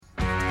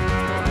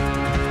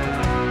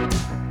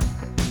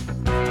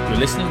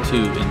listening to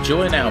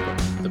Enjoy an Album,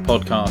 the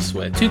podcast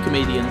where two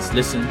comedians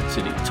listen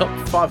to the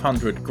top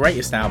 500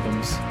 greatest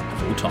albums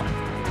of all time.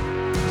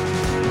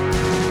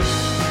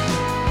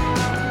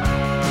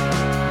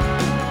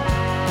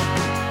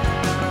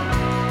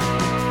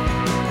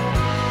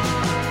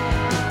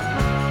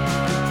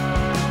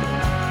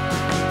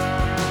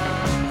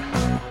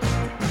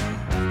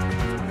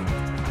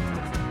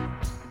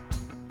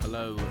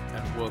 Hello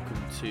and welcome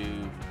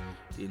to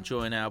the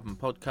Enjoy an Album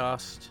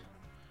podcast.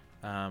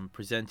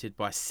 Presented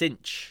by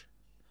Cinch.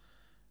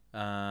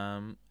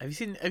 Have you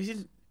seen?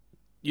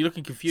 You're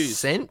looking confused.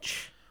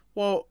 Cinch?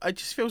 Well, it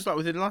just feels like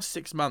within the last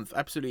 6 months,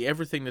 absolutely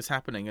everything that's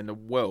happening in the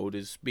world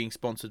is being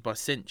sponsored by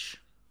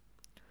Cinch.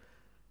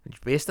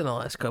 Based on the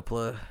last couple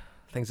of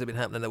things that have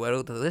been happening in the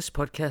world, this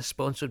podcast is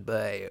sponsored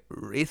by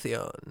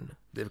Raytheon.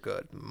 They've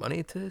got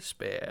money to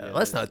spare. Yeah,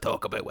 Let's not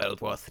talk about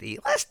World War III.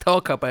 Let's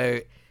talk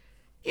about...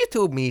 You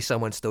told me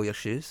someone stole your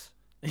shoes.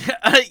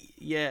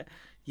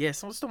 Yeah,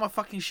 someone stole my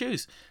fucking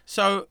shoes.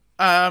 So,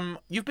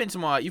 you've been to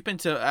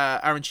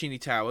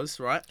Arancini Towers,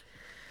 right?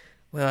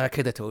 Well, I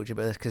could have told you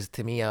about this because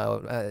to me,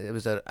 it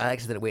was an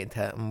accident waiting to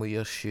happen with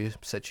your shoe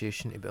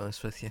situation, to be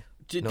honest with you.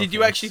 Did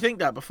you actually think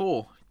that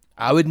before?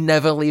 I would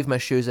never leave my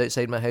shoes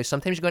outside my house.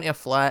 Sometimes you go into a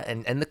flat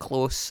and in the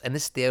close, in the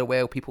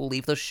stairwell, people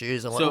leave their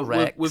shoes in little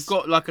racks. We've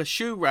got like a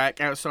shoe rack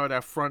outside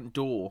our front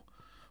door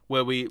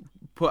where we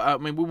put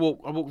out, I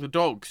walk the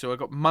dog, so I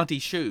got muddy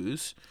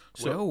shoes.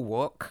 So, well,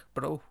 walk,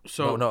 bro.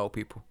 So, no, not all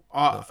people.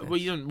 Well,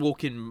 you don't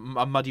walk in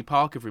a muddy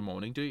park every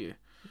morning, do you?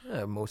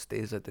 Yeah, most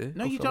days I do.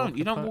 No, you don't.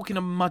 You don't walk in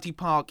a muddy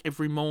park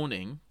every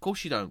morning. Of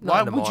course you don't. Not Why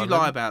in the would you morning.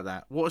 lie about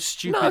that? What a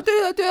stupid... No, I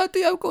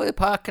do. I'll go to the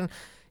park and,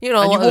 you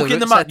know... And you one of walk in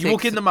the routes I mud. You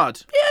walk take- in the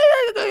mud.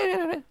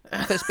 Yeah.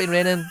 If it's been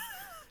raining,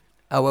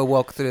 I will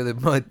walk through the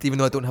mud, even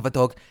though I don't have a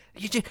dog.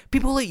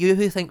 People like you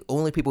who think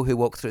only people who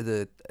walk through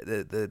the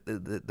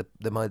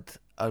mud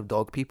are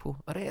dog people.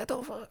 All right,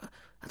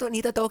 I don't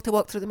need a dog to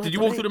walk through the mud. Did you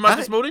walk through the mud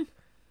this morning?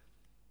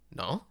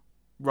 No.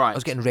 Right. I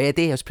was getting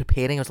ready. I was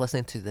preparing. I was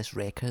listening to this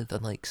record,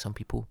 unlike some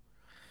people.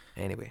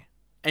 Anyway.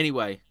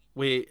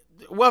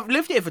 I've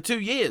lived here for 2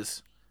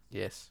 years.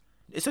 Yes.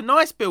 It's a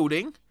nice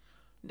building.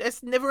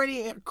 There's never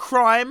any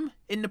crime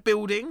in the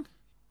building,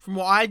 from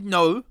what I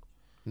know.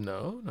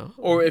 No.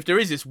 Or if there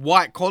is, it's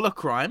white collar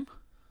crime.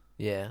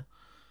 Yeah.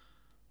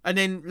 And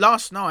then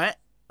last night,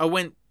 I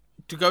went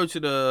to go to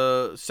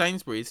the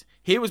Sainsbury's.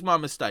 Here was my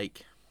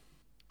mistake.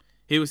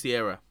 Here was the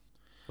error.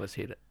 Let's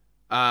hear it.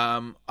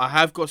 I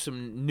have got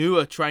some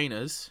newer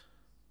trainers,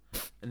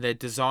 and they're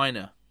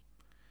designer.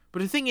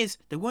 But the thing is,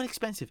 they weren't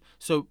expensive.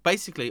 So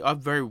basically, I have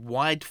very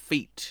wide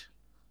feet.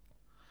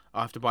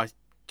 I have to buy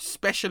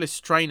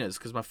specialist trainers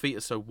because my feet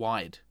are so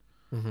wide.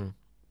 Mm-hmm.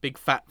 Big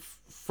fat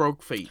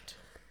frog feet.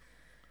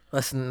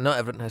 Listen, not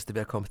everything has to be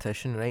a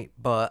competition, right?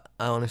 But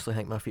I honestly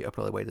think my feet are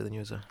probably wider than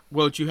yours are.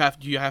 Well, do you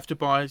have to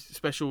buy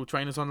special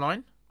trainers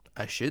online?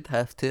 I should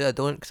have to. I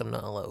don't, because I'm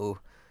not a little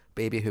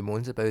baby who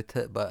moans about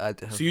it. But I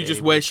do have So you very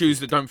just wear wide shoes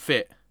that don't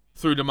fit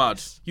through the mud.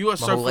 Yes. You are My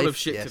so whole full life, of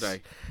shit yes.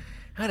 today.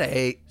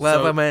 Alright.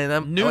 Well, So, I mean, I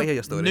want to hear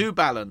your story. New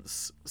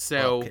Balance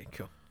sell Okay,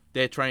 cool.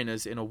 their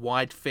trainers in a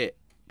wide fit,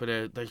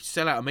 but they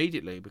sell out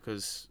immediately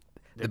because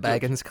The they're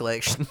good. Baggins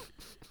collection.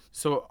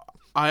 So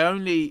I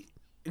only.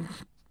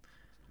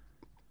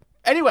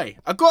 Anyway,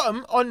 I got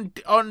them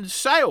on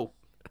sale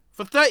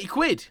for 30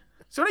 quid.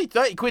 It's only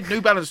 30 quid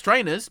New Balance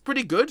trainers.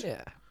 Pretty good.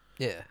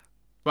 Yeah.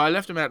 But I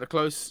left them out the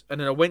close, and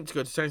then I went to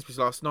go to Sainsbury's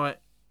last night,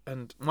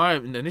 and my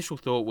initial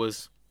thought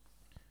was,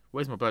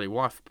 where's my bloody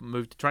wife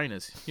moved the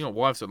trainers? You know what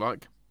wives are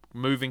like.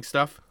 Moving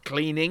stuff,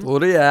 cleaning.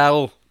 Bloody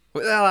hell.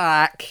 What the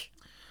heck?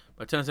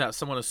 But it turns out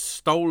someone has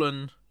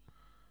stolen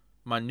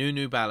my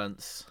New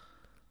Balance.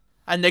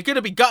 And they're going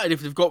to be gutted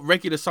if they've got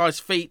regular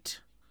sized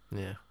feet.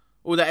 Yeah.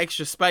 All that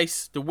extra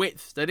space, the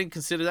width, they didn't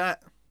consider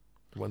that.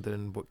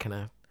 Wondering what kind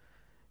of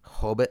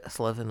hobbit's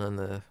living on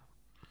the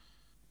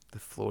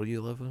floor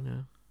you live on,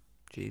 yeah?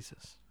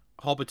 Jesus.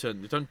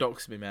 Hobbiton. Don't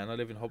dox me, man. I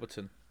live in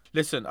Hobbiton.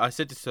 Listen, I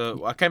said this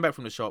I came back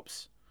from the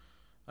shops,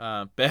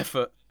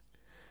 barefoot,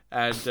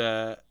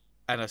 and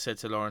I said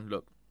to Lauren,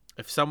 look,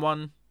 if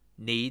someone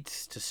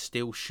needs to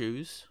steal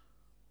shoes,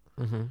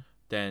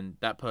 then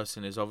that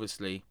person is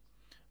obviously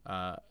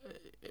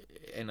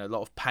in a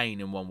lot of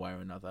pain in one way or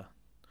another.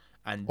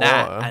 And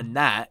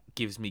that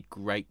gives me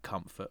great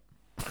comfort.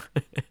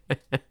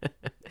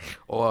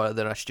 Or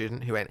they're a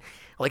student who went,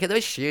 look at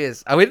those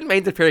shoes. I wouldn't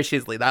mind a pair of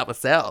shoes like that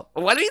myself.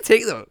 Why don't you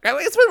take them?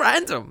 It's so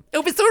random.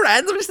 It'll be so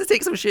random just to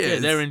take some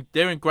shoes. Yeah,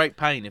 they're in great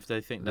pain if they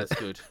think that's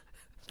good.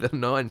 They're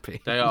not in pain.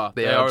 They are.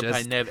 They are in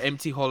pain. They have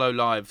empty, hollow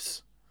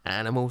lives.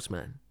 Animals,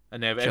 man.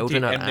 And they have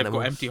Children are they've got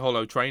animals. empty,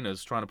 hollow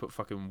trainers trying to put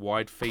fucking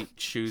wide feet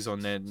shoes on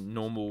their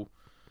normal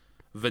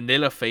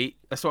vanilla feet.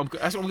 That's what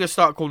I'm going to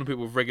start calling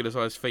people with regular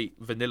sized feet.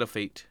 Vanilla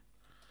feet.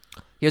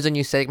 Here's a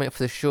new segment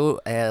for the show.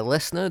 Dear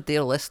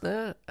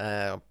listener,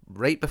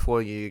 right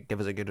before you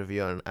give us a good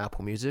review on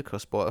Apple Music or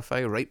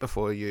Spotify, right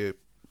before you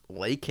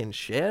like and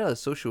share our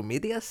social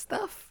media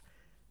stuff,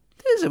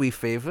 do us a wee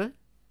favour.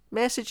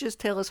 Messages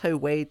tell us how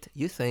wide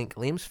you think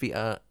Liam's feet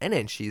are in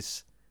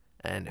inches,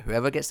 And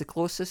whoever gets the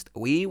closest,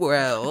 we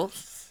will.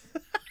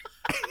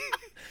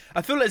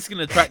 I feel like it's going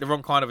to attract the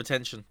wrong kind of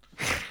attention.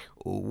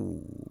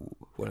 Oh,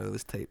 one of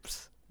those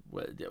types.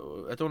 Well,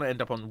 I don't want to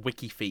end up on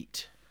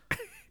WikiFeet.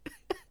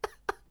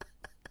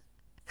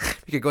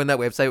 You could go on that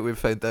website. We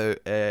found out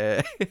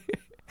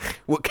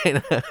what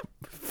kind of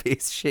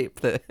face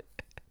shape that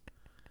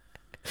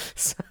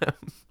Sam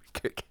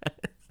Cooke has.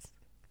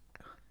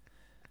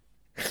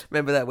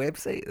 Remember that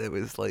website that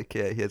was like,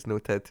 he has no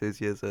tattoos,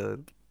 he has a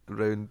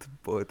round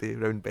body,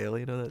 round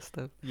belly, and all that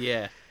stuff.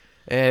 Yeah.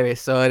 Anyway,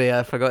 sorry,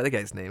 I forgot the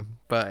guy's name,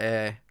 but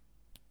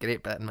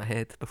great bit in my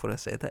head before I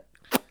said it.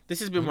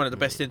 This has been one of the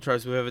best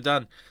intros we've ever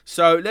done.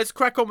 So let's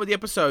crack on with the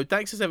episode.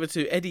 Thanks as ever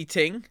to Eddie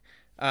Ting,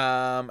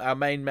 our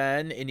main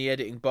man in the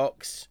editing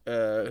box,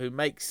 who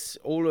makes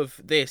all of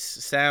this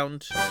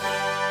sound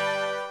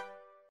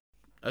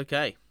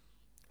okay.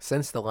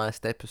 Since the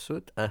last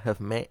episode, I have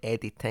met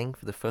Eddie Ting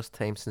for the first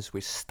time since we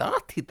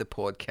started the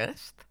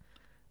podcast,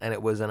 and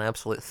it was an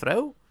absolute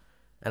thrill,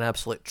 an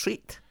absolute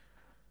treat.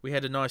 We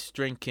had a nice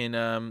drink in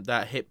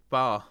that hip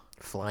bar.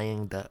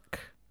 Flying Duck.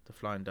 The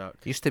Flying Duck.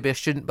 Used to be a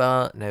student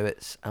bar, now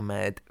it's a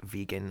mad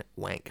vegan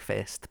wank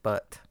fest,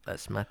 but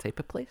that's my type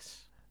of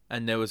place.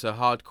 And there was a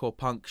hardcore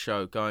punk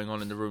show going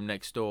on in the room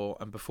next door,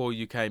 and before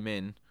you came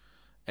in,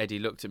 Eddie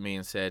looked at me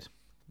and said,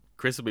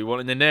 Chris will be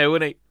wanting in there,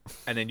 wouldn't he?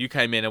 And then you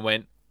came in and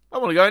went, I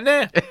want to go in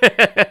there.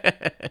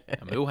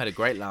 And we all had a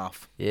great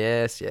laugh.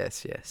 Yes.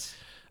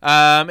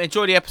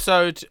 Enjoy the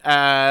episode.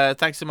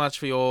 Thanks so much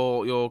for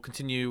your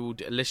continued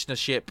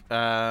listenership.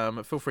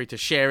 Feel free to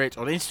share it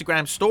on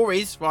Instagram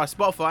stories via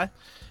Spotify,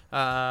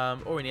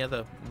 or any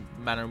other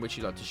manner in which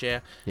you like to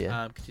share.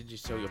 Yeah. Continue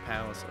to tell your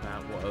pals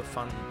about what a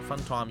fun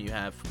time you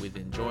have with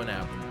enjoying an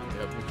album. We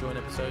hope you enjoy an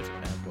episode,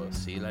 and we'll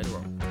see you later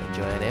on.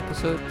 Enjoy an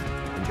episode.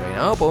 Enjoy an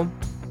album.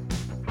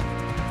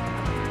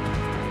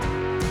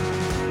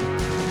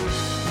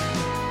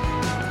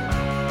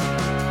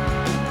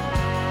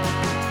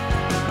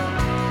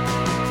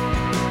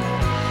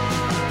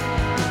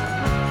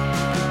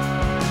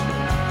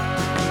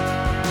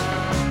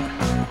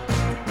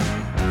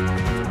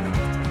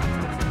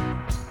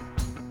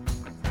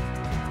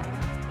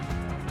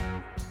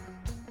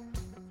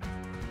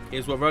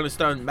 Here's what Rolling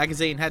Stone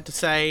magazine had to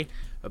say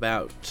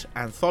about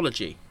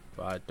Anthology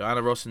by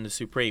Diana Ross and the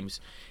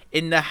Supremes.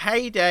 In the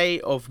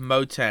heyday of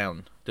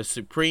Motown, the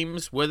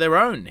Supremes were their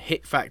own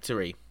hit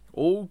factory.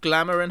 All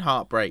glamour and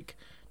heartbreak.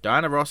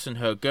 Diana Ross and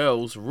her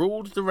girls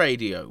ruled the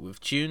radio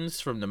with tunes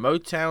from the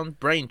Motown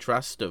brain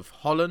trust of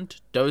Holland,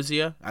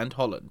 Dozier, and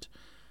Holland.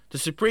 The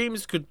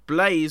Supremes could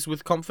blaze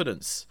with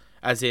confidence,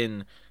 as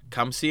in,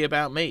 Come See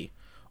About Me.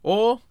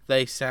 Or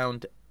they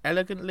sound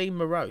elegantly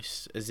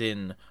morose, as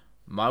in,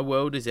 My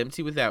World is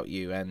Empty Without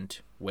You, and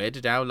Where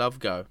Did Our Love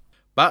Go?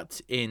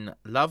 But in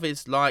Love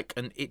is Like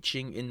an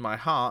Itching in My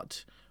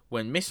Heart,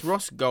 when Miss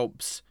Ross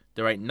gulps,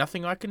 There ain't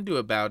nothing I can do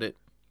about it,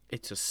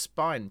 it's a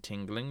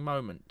spine-tingling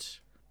moment.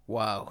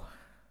 Wow.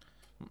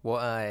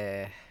 What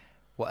a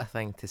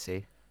thing to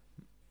say.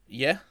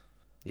 Yeah?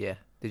 Yeah.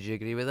 Did you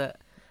agree with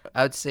that?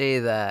 I would say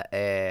that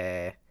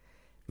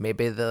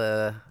maybe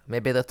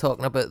they're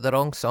talking about the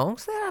wrong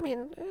songs there. I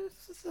mean,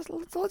 there's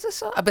loads of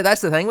songs. But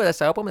that's the thing with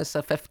this album. It's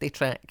a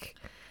 50-track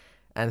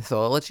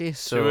anthology.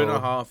 So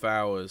 2.5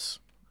 hours.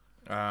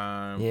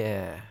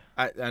 Yeah.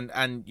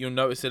 And you'll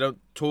notice they don't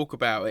talk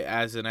about it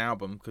as an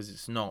album because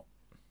it's not.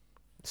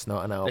 It's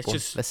not an album.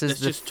 Let's this is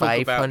the just talk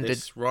 500. about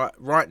this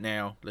right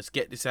now. Let's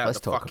get this out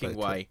of the fucking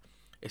way.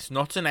 It's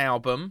not an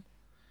album.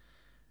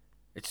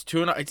 It's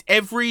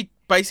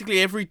basically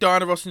every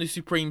Diana Ross and the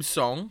Supremes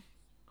song.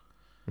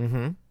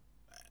 Mm-hmm.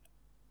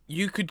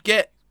 You could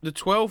get the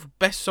 12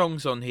 best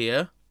songs on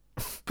here,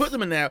 put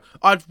them in there.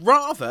 I'd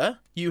rather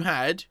you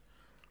had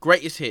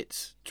greatest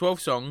hits, 12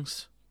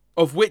 songs,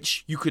 of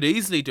which you could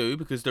easily do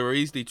because there are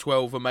easily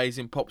 12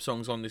 amazing pop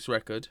songs on this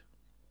record.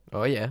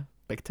 Oh yeah,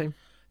 big time.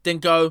 Then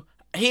go,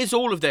 here's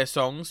all of their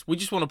songs. We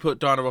just want to put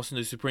Diana Ross and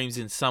the Supremes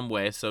in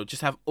somewhere, so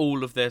just have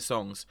all of their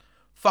songs.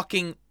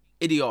 Fucking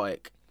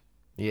idiotic.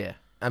 Yeah.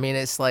 I mean,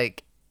 it's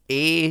like,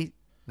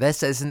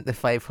 this isn't the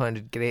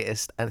 500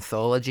 greatest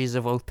anthologies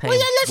of all time. Well,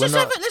 yeah, let's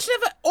have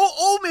it.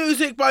 All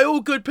music by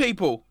all good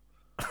people.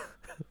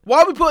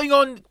 Why are we putting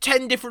on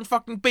 10 different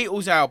fucking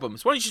Beatles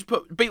albums? Why don't you just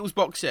put Beatles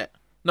box set?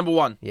 Number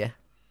 1. Yeah.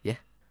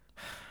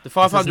 The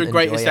 500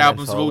 greatest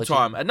albums anthology of all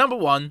time. And number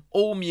 1,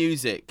 all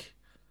music.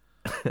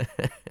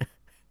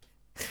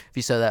 If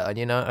you saw that on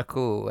your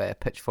article,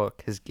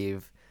 Pitchfork has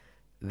gave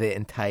the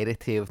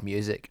entirety of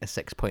music a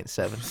 6.7.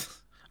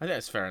 I think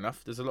that's fair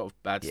enough. There's a lot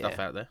of bad stuff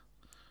out there.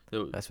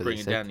 That's what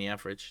bringing they said. down the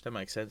average. That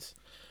makes sense.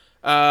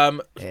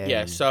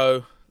 Yeah,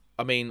 so,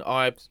 I mean,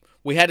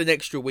 we had an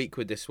extra week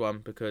with this one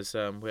because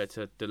we had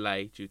to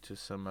delay due to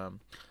some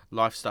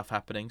life stuff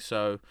happening.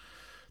 So,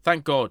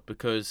 thank God,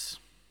 because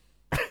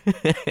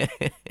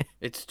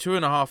it's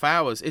 2.5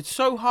 hours. It's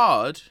so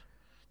hard.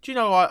 Do you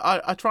know,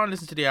 I try and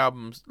listen to the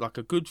albums like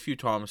a good few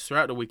times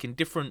throughout the week in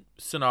different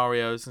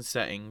scenarios and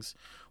settings.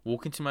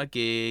 Walking to my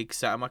gig,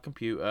 sat on my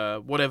computer,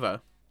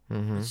 whatever.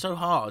 Mm-hmm. It's so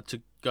hard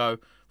to go,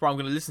 right, I'm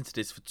going to listen to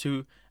this for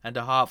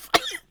 2.5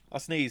 I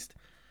sneezed.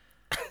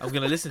 I'm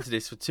going to listen to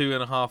this for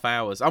 2.5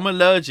 hours. I'm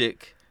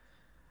allergic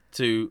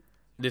to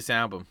this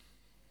album.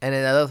 And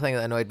another thing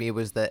that annoyed me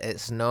was that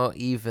it's not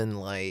even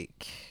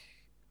like,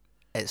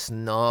 it's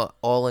not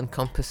all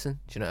encompassing.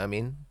 Do you know what I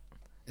mean?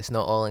 It's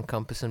not all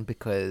encompassing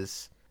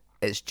because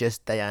it's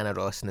just Diana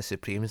Ross and the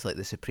Supremes. Like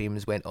the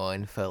Supremes went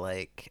on for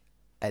like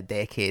a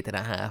decade and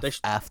a half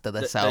after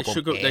this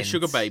album They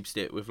sugar babes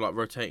it with like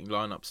rotating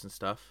lineups and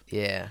stuff.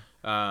 Yeah.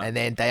 And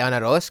then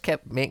Diana Ross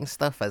kept making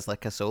stuff as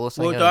like a solo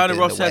singer. Well, Diana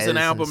Ross has an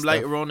album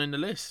later on in the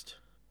list.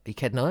 Are you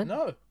kidding on?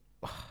 No.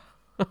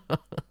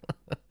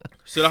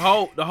 So the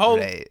whole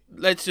Right.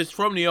 Let's just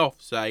from the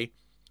off say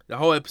the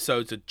whole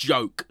episode's a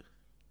joke.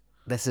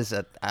 This is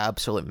an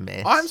absolute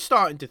mess. I'm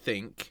starting to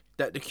think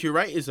that the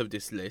curators of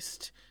this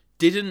list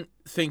didn't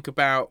think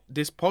about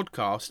this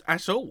podcast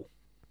at all.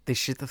 They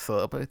should have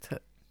thought about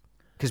it.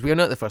 Because we're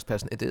not the first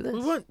person to do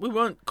this. We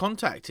weren't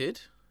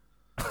contacted.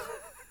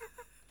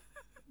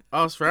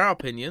 Asked for our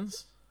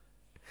opinions.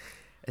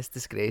 It's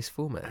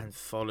disgraceful, man.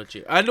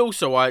 Anthology. And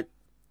also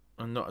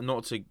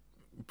not to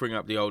bring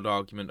up the old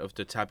argument of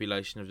the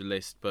tabulation of the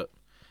list, but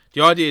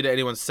the idea that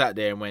anyone sat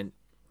there and went,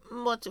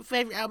 what's your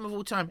favourite album of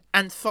all time?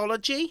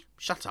 Anthology?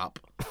 Shut up.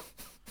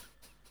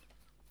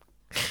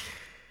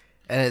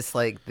 And it's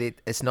like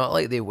it's not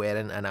like they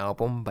weren't an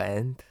album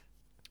band.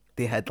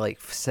 They had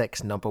like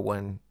 6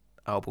 #1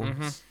 albums.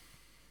 Mm-hmm.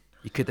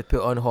 You could have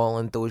put on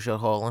Holland, Dozier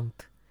Holland.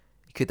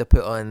 You could have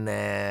put on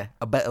a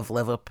bit of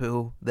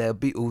Liverpool, the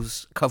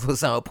Beatles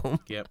covers album.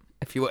 Yep.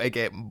 If you want to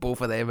get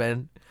both of them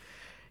in,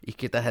 you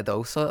could have had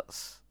all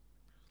sorts.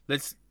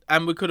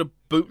 And we could have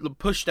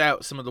pushed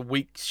out some of the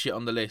weak shit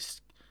on the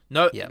list.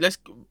 No, Yep. Let's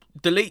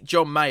delete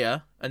John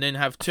Mayer and then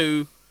have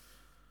 2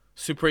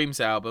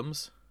 Supremes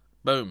albums.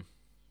 Boom.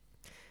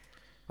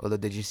 Although,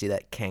 did you see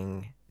that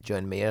King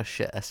John Mayer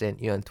shit I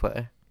sent you on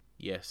Twitter?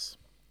 Yes.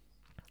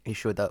 He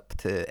showed up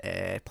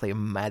to play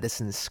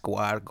Madison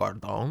Square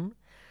Garden,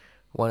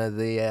 one of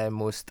the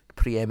most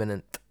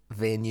preeminent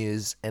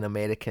venues in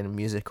American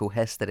musical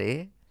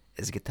history.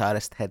 His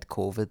guitarist had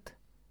COVID,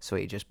 so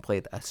he just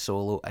played a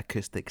solo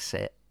acoustic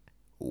set.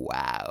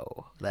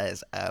 Wow, that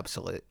is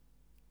absolute.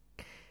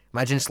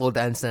 Imagine slow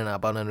dancing in a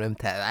burning room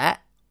to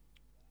that.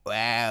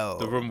 Wow.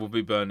 The room will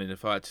be burning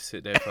if I had to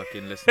sit there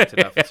fucking listening to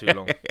that for too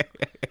long.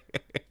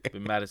 The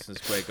Madison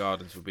Square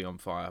Gardens will be on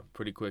fire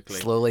pretty quickly.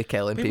 Slowly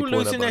killing people in a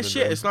losing their burning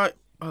shit. room. It's like,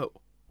 oh,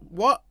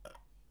 what?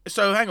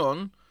 So hang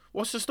on,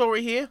 what's the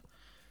story here?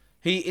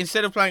 He,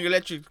 instead of playing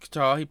electric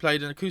guitar, he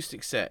played an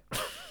acoustic set.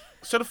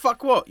 So the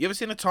fuck what? You ever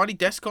seen a Tiny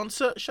Desk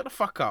concert? Shut the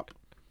fuck up.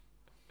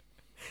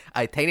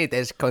 A Tiny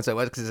Desk concert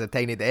was because it's a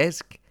tiny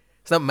desk.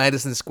 It's not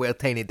Madison Square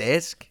Tiny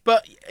Desk.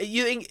 But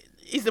you think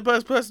he's the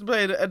first person to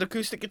play an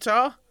acoustic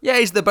guitar? Yeah,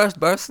 he's the first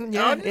person.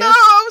 Yeah, Oh yeah. no,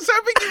 I was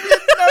hoping you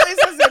didn't notice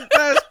as the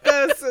first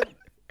person.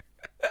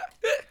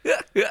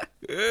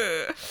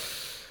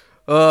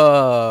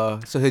 Oh,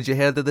 so had you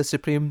heard of the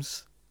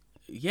Supremes?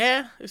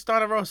 Yeah, it's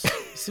Diana Ross.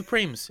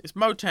 Supremes. It's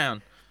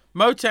Motown.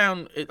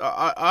 Motown,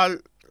 I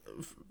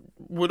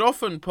would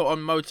often put on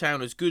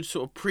Motown as good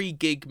sort of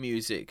pre-gig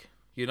music,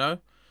 you know?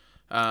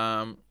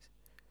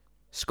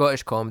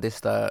 Scottish comedy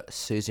star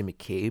Susie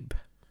McCabe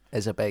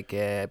is a big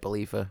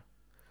believer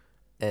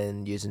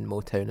in using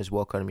Motown as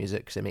walk-on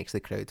music because it makes the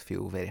crowd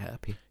feel very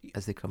happy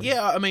as they come in.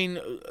 Yeah, I mean,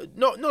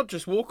 not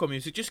just walk-on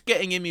music, just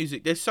getting in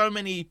music. There's so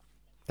many...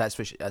 That's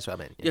what I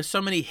meant. Yeah. There's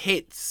so many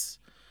hits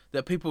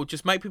that people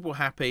just make people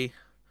happy.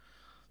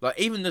 Like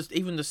even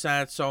the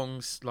sad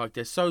songs, like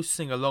they're so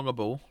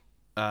sing-alongable,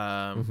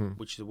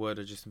 which is a word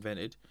I just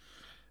invented.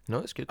 No,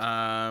 it's good.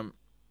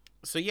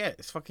 So yeah,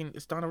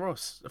 it's Diana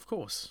Ross, of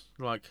course.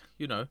 Like,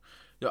 you know,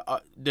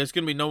 there's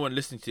gonna be no one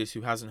listening to this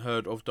who hasn't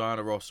heard of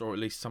Diana Ross or at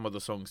least some of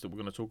the songs that we're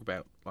gonna talk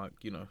about. Like,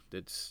 you know,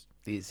 it's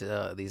These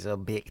are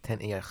baked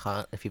into your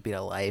heart if you've been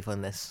alive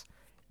on this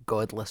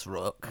godless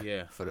rock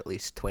for at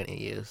least 20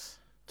 years.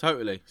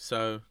 Totally.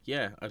 So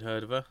yeah, I'd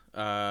heard of her,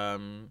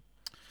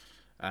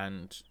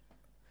 and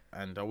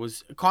I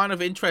was kind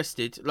of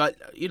interested. Like,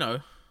 you know,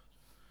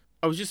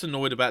 I was just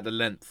annoyed about the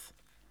length.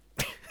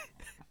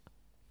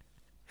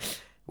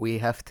 We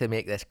have to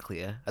make this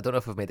clear. I don't know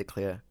if I've made it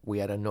clear.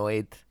 We are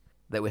annoyed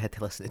that we had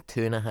to listen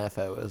to 2.5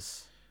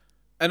 hours.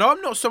 And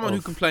I'm not someone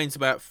who complains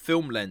about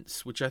film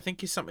lengths, which I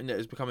think is something that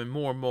is becoming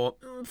more and more.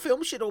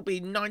 Films should all be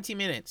 90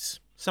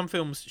 minutes. Some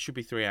films should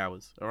be 3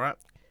 hours. All right.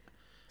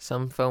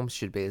 Some films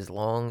should be as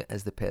long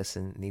as the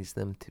person needs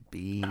them to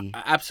be.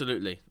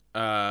 Absolutely.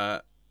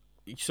 So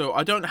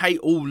I don't hate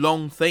all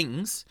long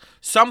things.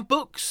 Some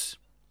books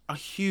are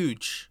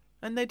huge,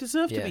 and they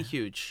deserve to be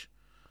huge.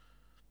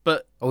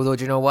 But although,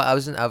 do you know what?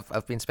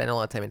 I've been spending a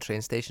lot of time in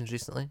train stations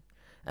recently,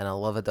 and I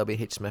love a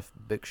W.H. Smith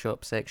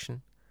bookshop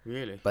section.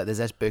 Really? But there's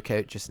this book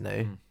out just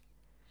now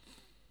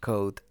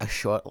called A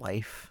Short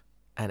Life,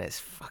 and it's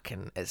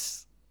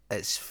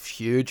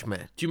huge,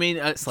 man. Do you mean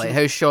it's like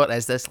how short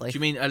is this life? Do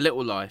you mean A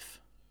Little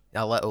Life?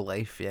 A Little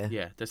Life, yeah.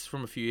 Yeah, that's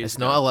from a few years It's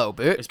ago. not a little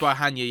book. It's by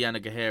Hanya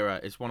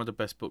Yanagihara. It's one of the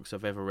best books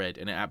I've ever read,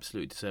 and it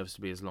absolutely deserves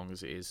to be as long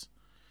as it is.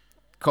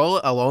 Call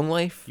it a long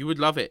life, You would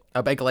love it.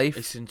 a big life.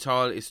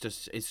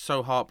 It's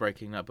so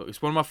heartbreaking, that book.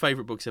 It's one of my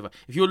favourite books ever.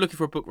 If you're looking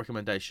for a book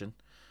recommendation,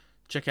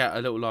 check out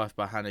A Little Life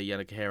by Hannah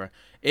Yanagihara.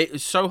 It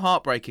is so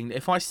heartbreaking that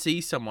if I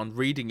see someone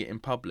reading it in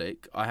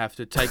public, I have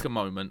to take a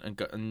moment and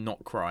go and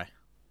not cry.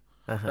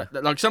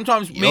 Like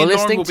sometimes me and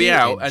Lauren will be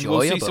out and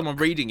we'll see someone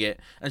reading it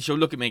and she'll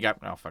look at me and go,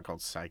 "Oh, for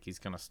God's sake, he's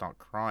going to start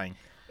crying.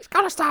 He's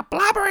gonna start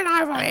blubbering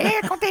over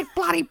here. Got this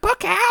bloody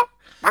book out.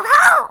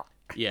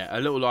 Yeah,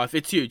 A Little Life.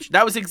 It's huge.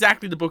 That was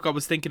exactly the book I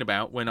was thinking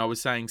about when I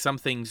was saying some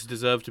things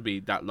deserve to be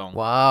that long.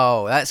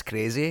 Wow, that's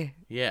crazy.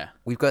 Yeah.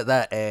 We've got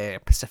that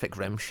Pacific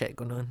Rim shit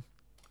going on.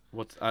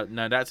 What?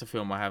 No, that's a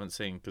film I haven't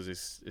seen because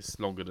it's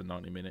longer than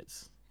 90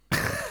 minutes.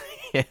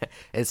 Yeah,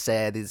 it's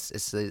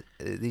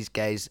these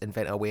guys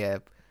invent a way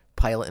of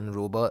piloting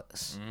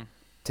robots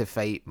to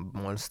fight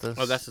monsters.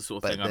 Oh, that's the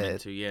sort of thing I'm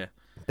into. Yeah.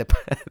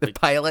 The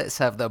pilots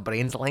have their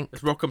brains linked.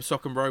 It's Rock'em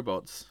Sock'em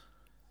Robots.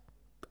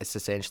 It's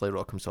essentially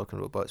Rock'em Sock'em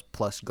Robots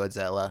plus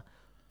Godzilla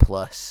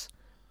plus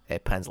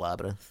Pan's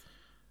Labyrinth.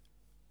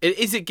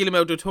 Is it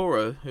Guillermo del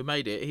Toro who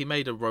made it? He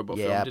made a robot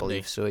film, Yeah, I didn't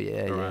believe he? so.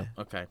 Yeah, All yeah. right.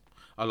 Okay.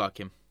 I like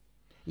him.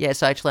 Yeah,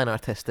 it's actually an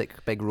artistic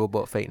big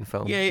robot fighting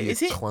film. Yeah, You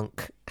is it?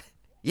 Clunk.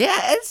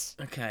 Yeah, it is.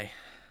 Okay.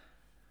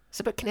 It's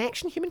about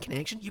connection, human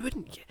connection. You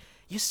wouldn't.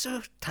 You're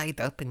so tied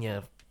up in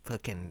your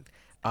fucking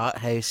art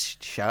house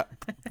shirt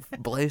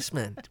blouse,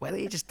 man. Why don't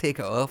you just take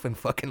it off and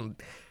fucking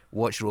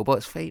watch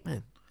robots fight,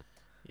 man?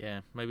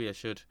 Yeah, maybe I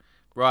should.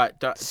 Right,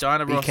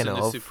 Diana Ross and Speaking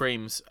the of-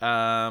 Supremes.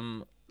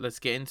 Let's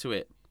get into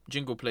it.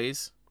 Jingle,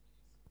 please.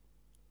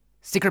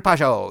 Secret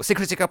Pacho,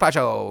 secret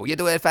Pacho. You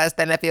do it fast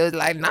and it feels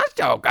like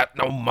nacho. Got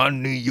no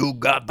money, you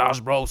got us,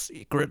 bro.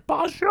 Secret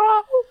Pacho.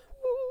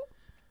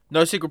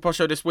 No Secret Posh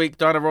Show this week.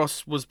 Diana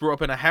Ross was brought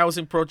up in a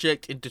housing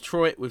project in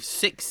Detroit with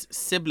 6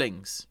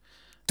 siblings.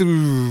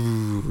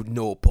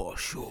 No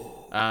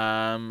Pacho.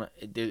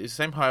 It's the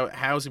same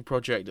housing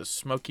project that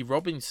Smokey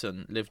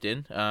Robinson lived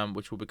in,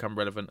 which will become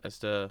relevant as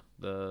the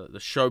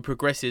show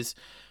progresses.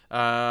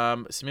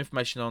 Some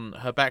information on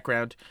her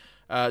background.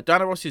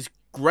 Diana Ross's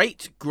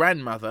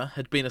great-grandmother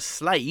had been a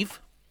slave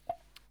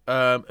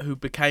who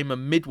became a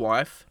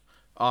midwife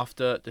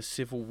after the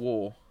Civil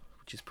War,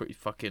 which is pretty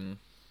fucking,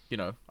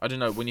 I don't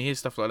know. When you hear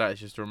stuff like that,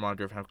 it's just a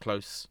reminder of how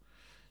close,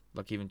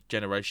 like even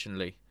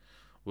generationally,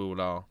 we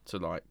all are to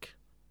like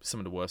some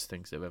of the worst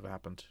things that have ever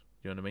happened.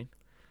 You know what I mean?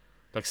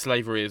 Like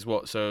slavery is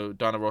what? So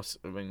Diana Ross,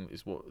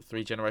 is what,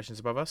 3 generations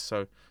above us?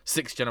 So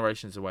 6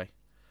 generations away.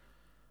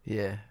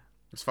 Yeah,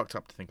 It's fucked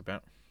up to think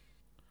about.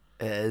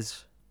 it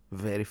is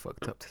very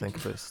fucked up to think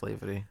about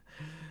slavery.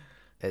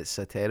 It's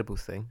a terrible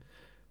thing.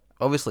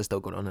 Obviously, still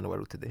going on in the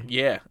world today.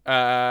 Yeah.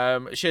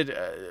 She had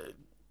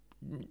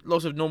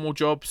lots of normal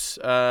jobs.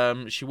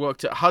 She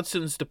worked at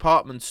Hudson's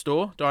department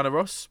store, Diana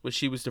Ross, where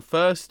she was the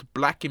first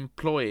black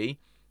employee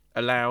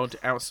allowed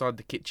outside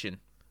the kitchen.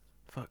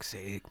 Fuck's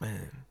sake,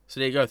 man. So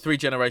there you go, 3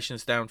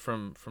 generations down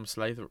from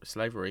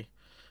slavery,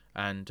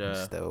 and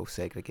Still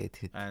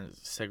segregated. and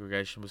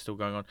segregation was still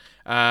going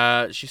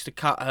on. She used to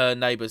cut her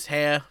neighbour's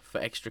hair for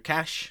extra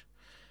cash.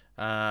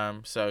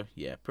 So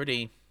yeah,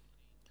 pretty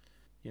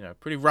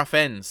rough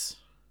ends.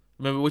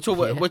 Remember, we're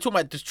talking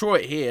about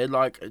Detroit here.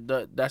 Like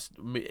that's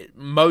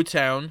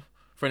Motown.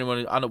 For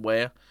anyone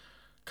unaware,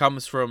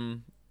 comes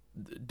from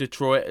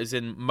Detroit, as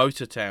in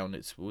Motortown.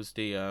 It was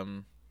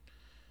the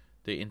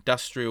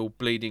industrial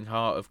bleeding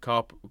heart of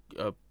car,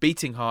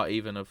 beating heart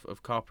even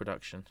of car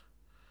production.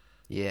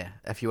 Yeah,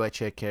 if you want to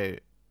check out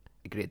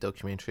a great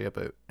documentary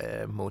about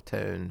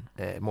Motown,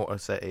 Motor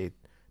City,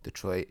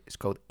 Detroit, it's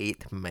called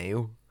 8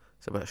 Mile.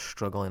 It's about a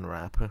struggling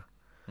rapper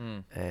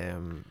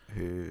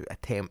who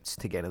attempts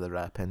to get into the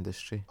rap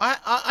industry. I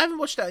haven't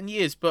watched that in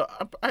years, but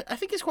I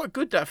think it's quite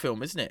good, that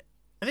film, isn't it?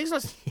 I think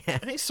it's like, Yeah, I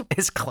think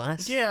it's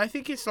class. yeah, I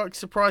think it's like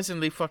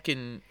surprisingly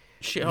fucking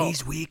shit hot.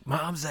 Knees weak,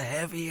 mom's are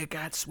heavy, I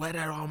got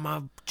sweater on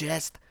my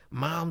chest,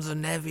 mom's are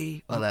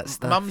heavy. All that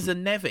stuff. Mum's a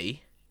Nevy.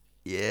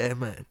 Yeah,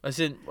 man. As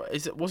in,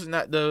 wasn't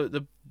that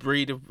the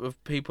breed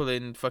of people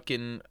in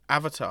fucking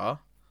Avatar?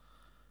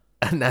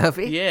 A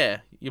navy? Yeah,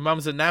 your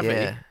mum's a Navy.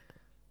 Yeah.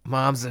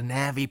 Mom's a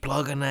navy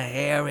plugging her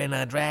hair in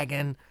a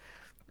dragon.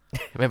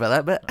 Remember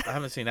that bit? I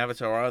haven't seen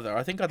Avatar either.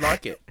 I think I'd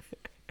like it.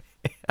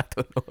 I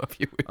don't know if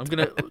you would.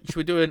 Should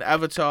we do an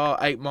Avatar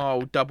 8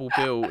 Mile double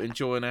bill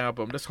enjoy an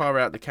album? Let's hire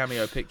out the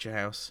Cameo Picture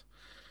House.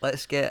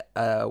 Let's get,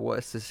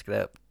 what's the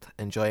script?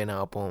 Enjoy an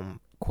album,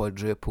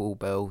 quadruple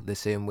bill, the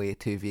same way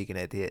 2 Vegan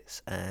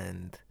Idiots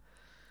and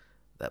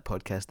that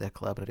podcast they're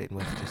collaborating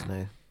with just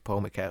now,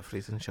 Paul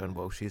McCaffrey's and Sean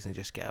Walsh's, and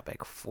just get a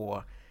big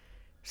 4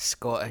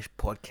 Scottish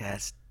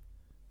podcast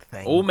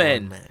thing. All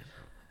men. going, man.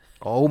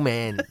 All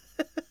men.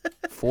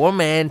 4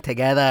 men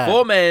together.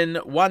 4 men,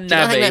 1 Do you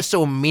not think Navy. that's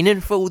so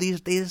meaningful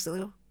these days,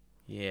 though?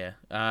 Yeah.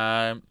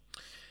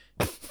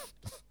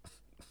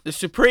 The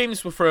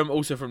Supremes were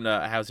also from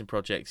the housing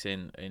projects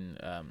in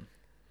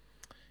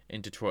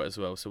Detroit as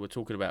well. So we're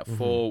talking about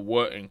 4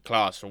 working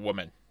class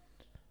women.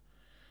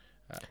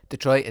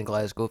 Detroit and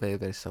Glasgow, very,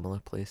 very similar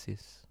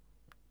places.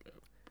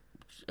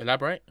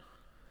 Elaborate.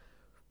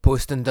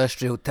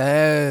 Post-industrial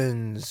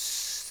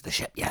towns, the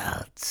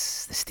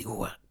shipyards, the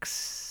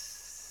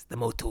steelworks, the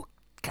motor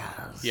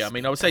cars. Yeah, I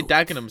mean, I would say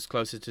Dagenham's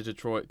closer to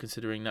Detroit,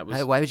 considering that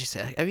was. Why would you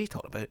say? How are you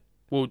talking about?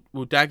 Well,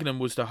 Dagenham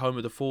was the home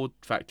of the Ford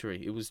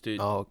factory. It was the.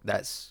 Oh,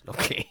 that's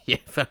okay. Yeah,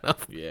 fair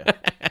enough. Yeah.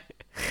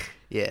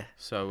 Yeah.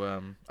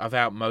 So I've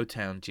out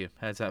Motowned you.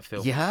 How's that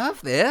feel? You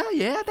have there?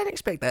 Yeah, I didn't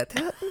expect that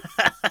to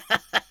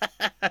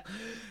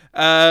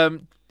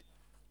happen.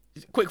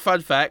 Quick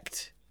fun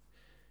fact: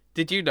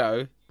 did you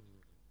know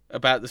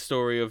about the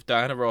story of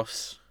Diana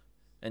Ross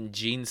and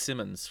Gene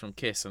Simmons from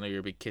Kiss? I know you're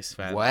a big Kiss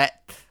fan.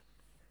 What?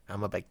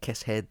 I'm a big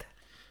Kiss head.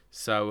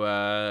 So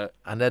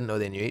I didn't know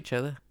they knew each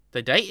other.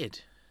 they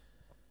dated.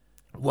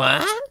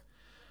 What?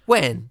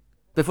 When?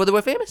 Before they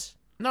were famous?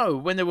 No,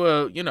 when they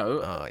were,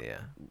 Oh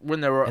yeah,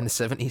 when they were in the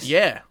 70s.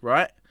 Yeah,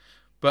 right.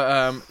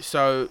 But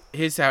so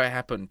here's how it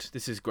happened.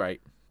 This is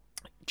great.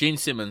 Gene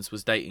Simmons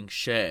was dating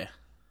Cher,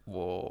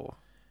 Whoa.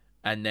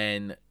 and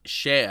then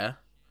Cher,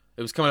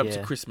 it was coming up to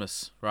Yeah.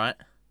 Christmas, right?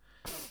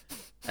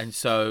 And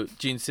so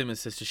Gene Simmons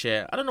says to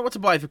Cher, "I don't know what to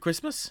buy for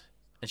Christmas."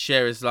 And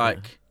Cher is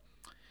like,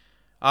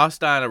 "Ask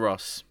Diana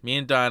Ross. Me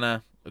and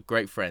Diana are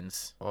great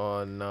friends."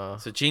 Oh no.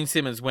 So Gene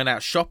Simmons went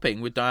out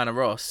shopping with Diana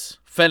Ross,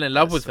 fell in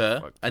love That's with so her,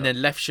 fucked and up.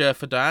 then left Cher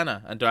for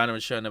Diana. And Diana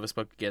and Cher never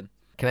spoke again.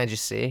 Can I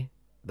just say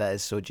that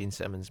is so Gene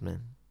Simmons,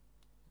 man.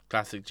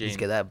 Classic He's Gene.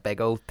 got that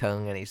big old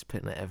tongue and he's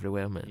putting it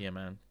everywhere, man. Yeah,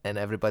 man. In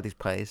everybody's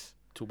pies.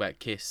 Talk about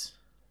Kiss.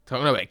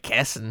 Talking about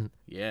kissing.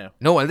 Yeah.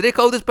 No wonder they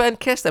called this band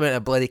Kiss. The amount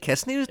of bloody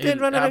kissing he was He doing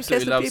running around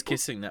absolutely kissing loves people.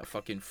 kissing, that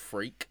fucking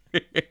freak.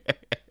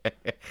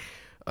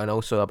 And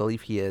also, I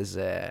believe he is,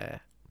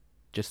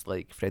 just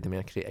like Freddie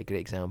Mercury, a great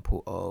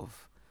example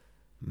of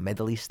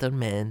Middle Eastern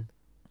men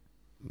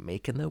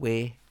making their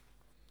way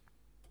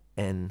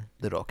in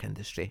the rock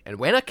industry. And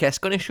when are Kiss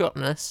going to show up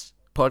in this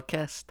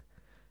podcast?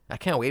 I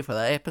can't wait for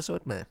that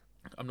episode, man.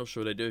 I'm not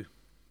sure they do.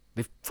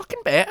 Be fucking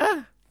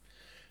better.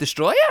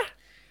 Destroyer?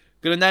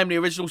 Gonna name the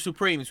original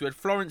Supremes. We had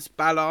Florence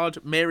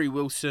Ballard, Mary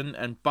Wilson,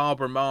 and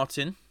Barbara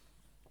Martin.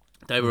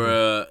 They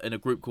were in a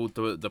group called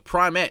the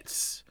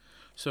Primettes.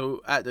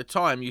 So at the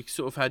time, you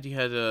sort of had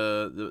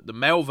the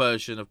male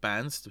version of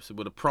bands, so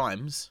were the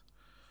Primes,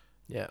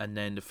 Yeah. and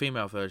then the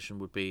female version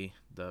would be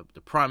the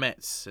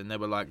Primettes, and they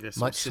were like this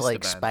Much sister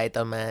like band.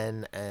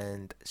 Spider-Man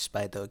and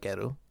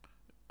Spider-Girl.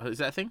 Is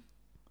that a thing?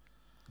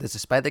 There's a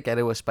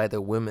Spider-Girl, a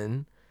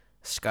Spider-Woman,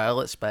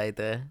 Scarlet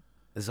Spider.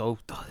 There's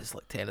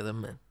like 10 of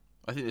them, man.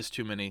 I think there's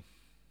too many.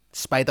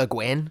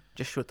 Spider-Gwen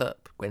just showed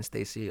up. Gwen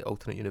Stacy,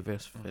 alternate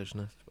universe version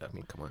of... I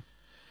mean, come on.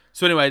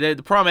 So anyway, the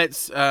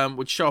Primettes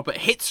would show up at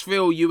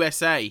Hitsville,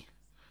 USA,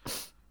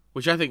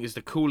 which I think is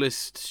the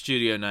coolest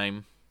studio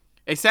name.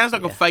 It sounds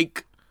like a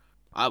fake.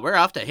 We're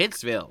off to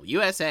Hitsville,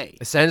 USA.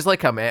 It sounds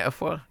like a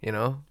metaphor, you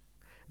know?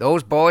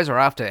 Those boys are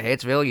off to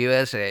Hitsville,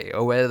 USA.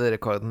 Or whether they're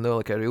recording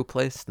like a real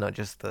place, not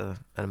just an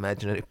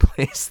imaginary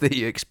place that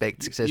you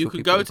expect successful You could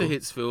people go to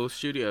Hitsville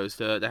Studios.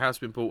 The house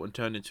been bought and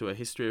turned into a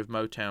History of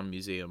Motown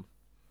museum,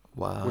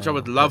 Wow. which I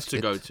would love that's to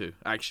good. go to,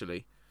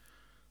 actually.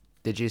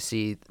 Did you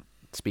see,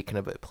 speaking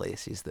about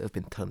places that have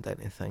been turned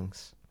into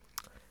things,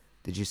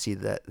 did you see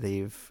that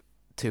they've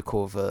took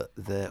over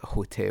the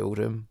hotel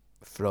room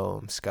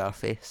from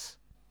Scarface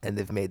and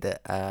they've made it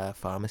a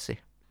pharmacy?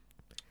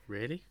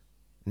 Really?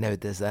 Now,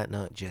 does that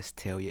not just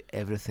tell you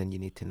everything you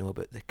need to know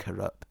about the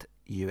corrupt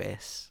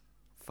US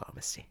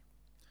pharmacy?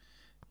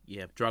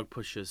 Yeah, drug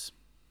pushers.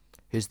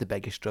 Who's the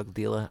biggest drug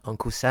dealer?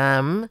 Uncle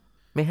Sam,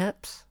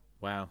 mayhaps?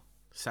 Wow.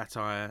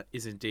 Satire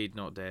is indeed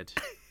not dead.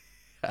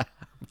 I'm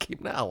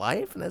keeping it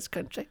alive in this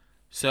country.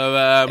 So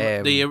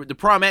the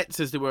Primettes,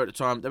 as they were at the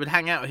time, they would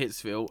hang out at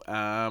Hitsville,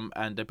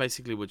 and they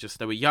basically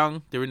they were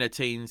young, they were in their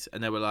teens,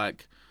 and they would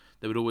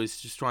always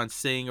just try and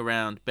sing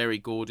around Berry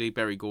Gordy.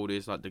 Berry Gordy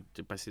is like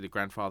basically the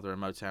grandfather of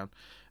Motown.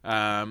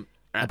 I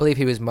believe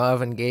he was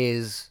Marvin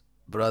Gaye's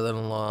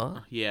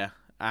brother-in-law. Yeah,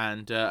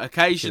 and Do you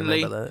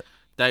occasionally remember that?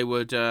 they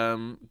would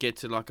get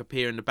to like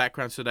appear in the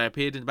background. So they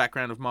appeared in the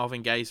background of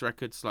Marvin Gaye's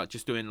records, like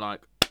just doing like,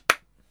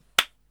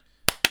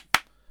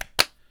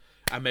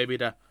 and maybe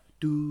the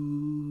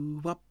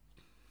doo wop.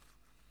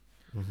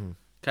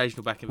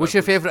 Occasional backing. What's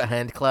your vocals. favourite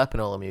hand clap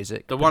in all the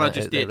music? The Put one I that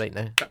just out there did. right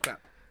now. Clap,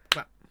 clap,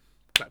 clap,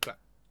 clap, clap,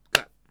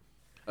 clap.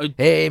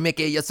 Hey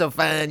Mickey, you're so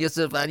fine,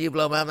 you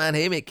blow my mind.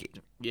 Hey Mickey.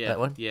 Yeah, That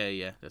one?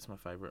 Yeah, that's my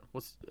favourite.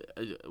 What's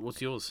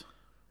yours?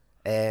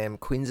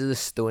 Queens of the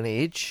Stone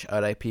Age,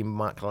 R.I.P.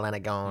 Mark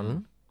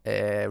Lanagan.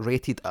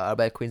 Rated R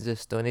by Queens of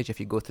the Stone Age. If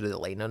you go through the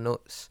liner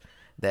notes,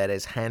 there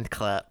is hand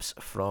claps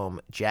from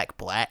Jack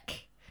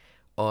Black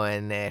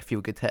on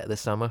Feel Good Hit of the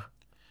Summer.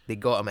 They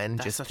got him in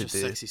That's just such to a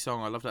do. sexy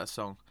song. I love that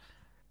song.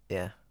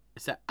 Yeah.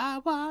 It's that I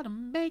wanna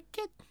make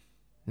it.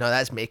 No,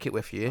 that's Make It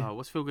With You. Oh,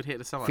 what's Feel Good Hit of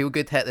the Summer? Feel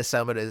Good Hit of the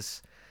Summer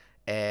is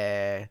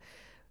Vicodin,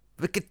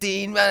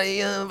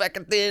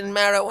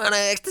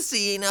 marijuana,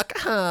 ecstasy, and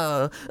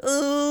alcohol.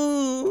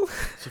 Ooh.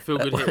 So Feel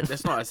Good Hit.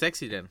 That's not as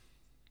sexy then.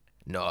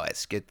 No,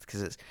 it's good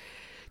because it's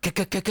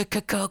cocaine.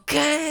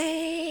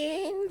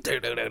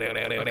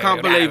 I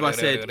can't believe I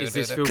said, "Is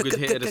this Feel Good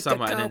Hit of the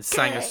Summer?" and then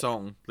sang a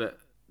song that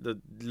the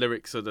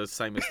lyrics are the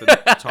same as the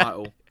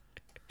title.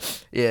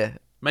 Yeah.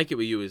 Make It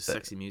With You is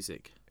sexy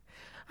music.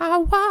 I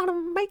wanna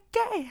make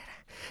it.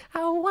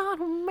 I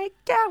wanna make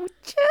it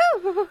with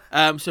you.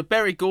 So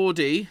Berry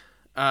Gordy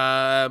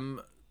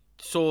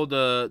saw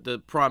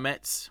the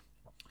Primettes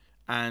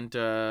and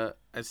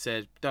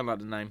said, "Don't like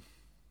the name.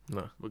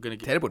 No. We're gonna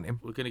Terrible name.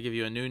 We're gonna give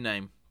you a new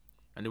name."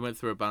 And they went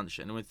through a bunch,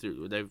 and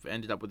they've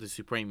ended up with the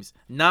Supremes.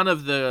 None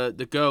of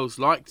the girls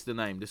liked the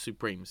name, the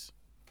Supremes.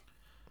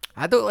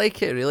 I don't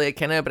like it really. It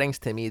kind of brings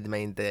to me the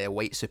mind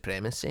white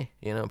supremacy.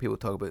 You know, people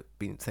talk about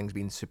things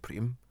being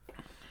supreme.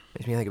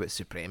 Makes me think about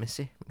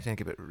supremacy. Makes me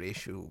think about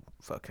racial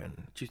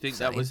fucking. Do you think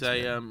that was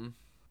science,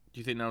 Do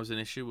you think that was an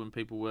issue when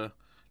people were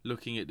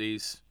looking at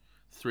these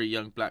 3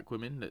 young black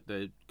women that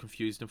they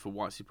confused them for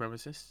white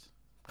supremacists?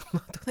 I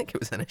don't think it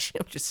was an issue.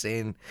 I'm just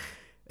saying.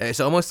 It's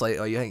almost like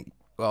you think,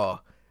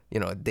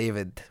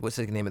 David. What's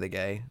the name of the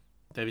guy?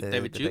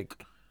 David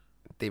Duke.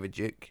 David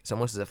Duke. It's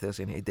almost as if they're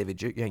saying, "Hey, David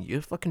Duke, you think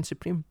you're fucking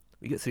supreme?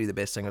 We got 3 of the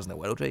best singers in the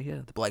world right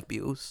here, the Black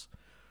Beatles."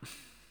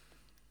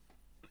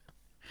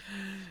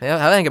 Yeah,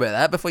 have a think about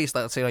that before you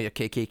start saying all your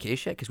KKK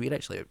shit, because we're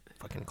actually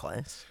fucking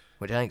class,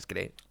 which I think is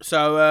great.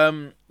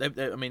 So,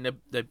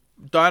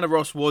 Diana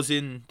Ross was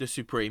in the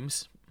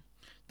Supremes.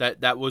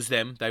 That was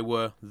them. They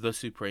were the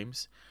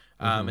Supremes.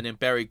 And then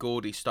Berry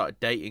Gordy started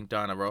dating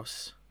Diana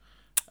Ross.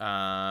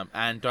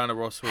 And Diana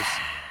Ross was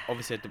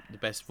obviously had the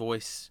best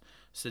voice.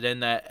 So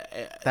then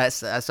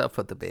that's up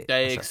for debate.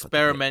 They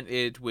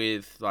experimented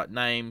with like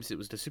names. It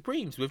was the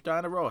Supremes with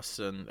Diana Ross,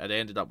 and they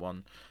ended up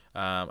on.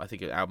 I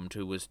think album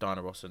 2 was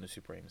Diana Ross and the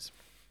Supremes.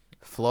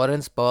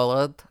 Florence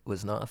Ballard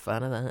was not a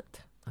fan of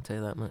that. I'll tell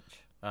you that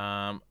much.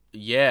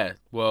 Yeah.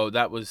 Well,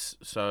 that was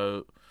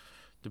the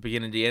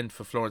beginning, the end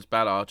for Florence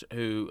Ballard,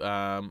 who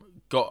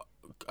got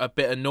a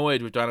bit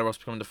annoyed with Diana Ross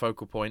becoming the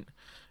focal point.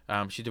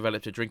 She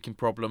developed a drinking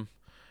problem,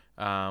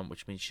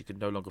 which means she could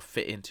no longer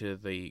fit into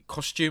the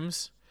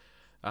costumes,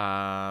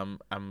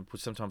 and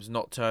would sometimes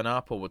not turn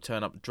up or would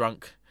turn up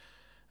drunk.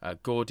 Berry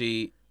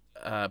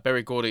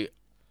Gordy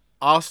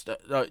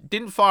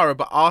didn't fire her,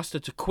 but asked her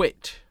to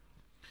quit.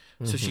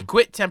 So she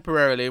quit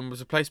temporarily and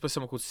was replaced by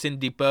someone called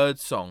Cindy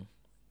Birdsong.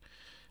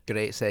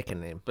 Great second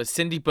name. But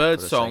Cindy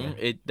Birdsong,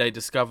 they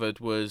discovered,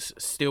 was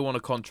still on a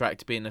contract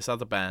to be in this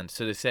other band.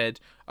 So they said,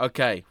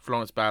 "Okay,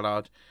 Florence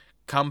Ballard,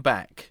 come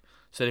back."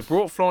 So they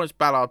brought Florence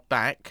Ballard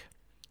back,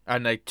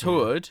 and they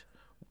toured,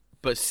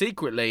 but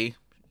secretly,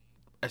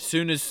 as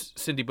soon as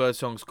Cindy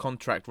Birdsong's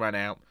contract ran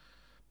out,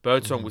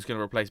 Birdsong was going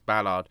to replace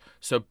Ballard.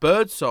 So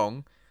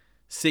Birdsong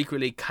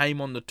secretly came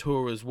on the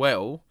tour as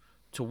well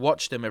to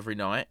watch them every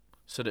night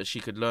so that she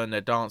could learn their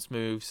dance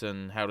moves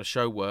and how the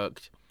show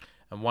worked.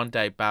 And one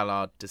day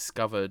Ballard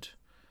discovered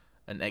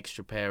an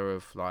extra pair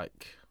of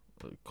like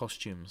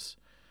costumes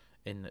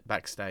in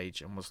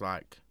backstage and was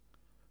like,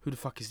 "Who the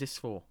fuck is this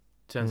for?"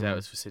 Turns out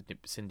it's for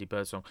Cindy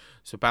Birdsong.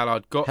 So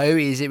Ballard got... How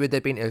easy would it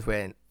have been to have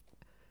went,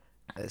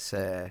 it's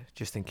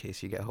just in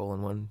case you get a hole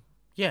in one?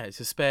 Yeah, it's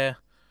a spare.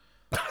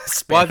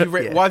 Why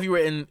have you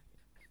written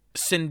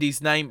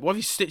Cindy's name? Why have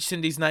you stitched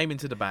Cindy's name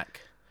into the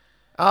back?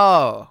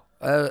 Yeah,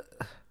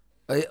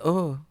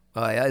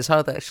 it's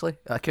hard actually.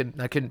 I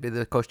couldn't be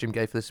the costume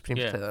guy for the Supremes,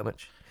 to tell you that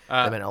much.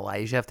 The amount of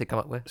lies you have to come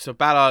up with. So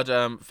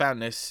Ballard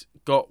found this,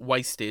 got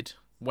wasted,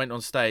 went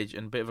on stage,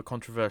 and a bit of a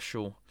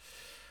controversial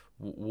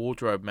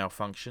wardrobe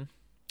malfunction.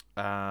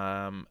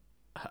 Her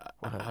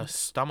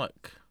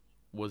stomach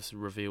was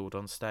revealed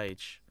on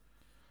stage.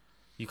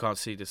 You can't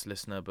see this,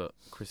 listener, but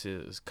Chris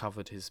has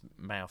covered his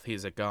mouth. He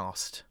is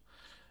aghast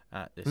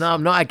at this. No,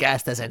 I'm not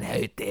aghast as in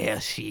how dare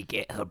she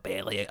get her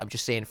belly out. I'm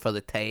just saying for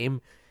the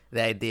time,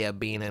 the idea of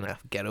being in a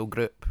girl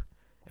group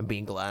and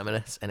being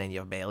glamorous and then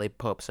your belly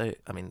pops out.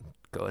 I mean,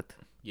 God.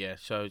 Yeah,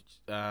 so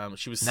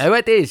she was...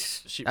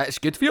 Nowadays, it's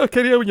good for your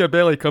career when your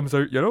belly comes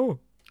out, you know.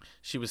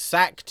 She was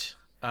sacked.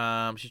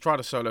 She tried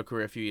a solo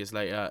career a few years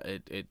later.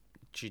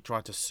 She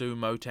tried to sue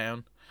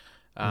Motown.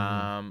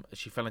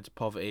 She fell into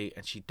poverty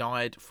and she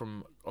died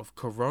of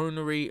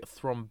coronary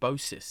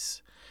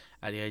thrombosis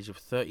at the age of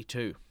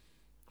 32.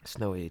 It's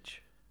no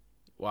age.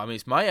 Well, I mean,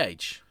 it's my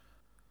age.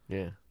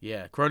 Yeah.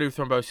 Yeah, coronary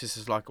thrombosis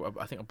is like,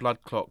 I think, a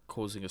blood clot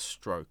causing a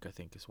stroke, I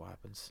think is what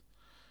happens.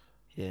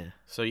 Yeah.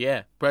 So,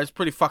 yeah, but it's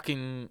pretty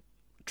fucking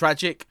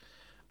tragic.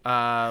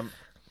 Some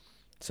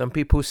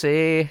people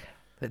say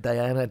that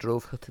Diana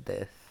drove her to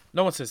death.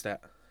 No one says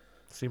that.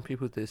 Some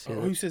people do say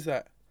that. Who says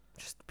that?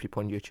 Just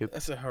people on YouTube.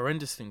 That's a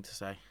horrendous thing to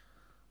say.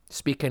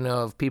 Speaking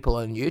of people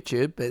on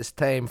YouTube, it's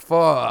time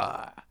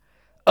for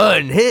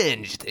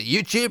Unhinged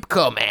YouTube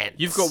comments.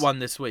 You've got one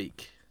this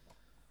week.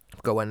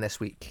 I've got one this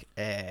week.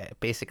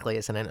 Basically,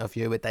 it's an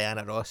interview with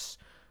Diana Ross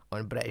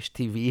on British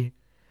TV.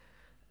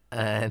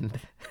 And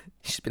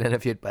she's been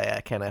interviewed by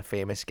a kind of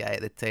famous guy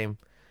at the time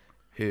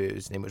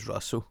whose name was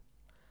Russell.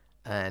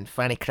 And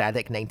Fanny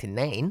Craddock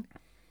 99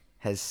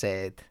 has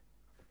said,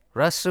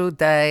 Russell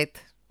died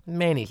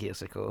many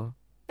years ago,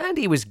 and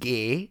he was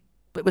gay,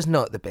 but was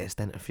not the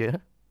best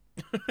interviewer.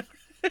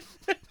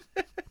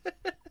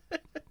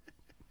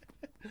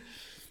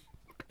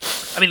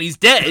 I mean, he's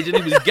dead and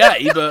he was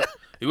gay, but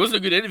he wasn't a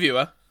good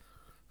interviewer.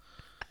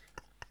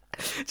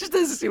 Just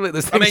doesn't seem like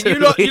those I things mean, are you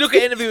look related.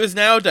 at interviewers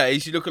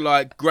nowadays. You look at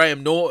like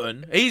Graham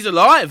Norton. He's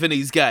alive and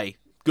he's gay.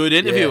 Good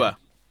interviewer.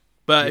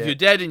 But if Yeah. you're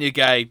dead and you're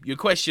gay, your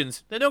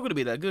questions they're not going to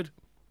be that good.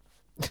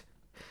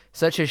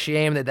 Such a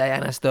shame that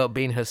Diana stopped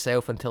being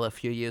herself until a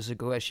few years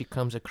ago, as she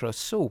comes across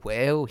so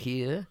well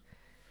here.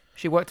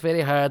 She worked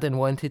very hard and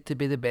wanted to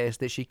be the best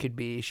that she could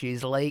be.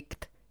 She's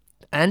liked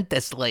and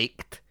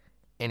disliked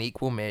in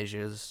equal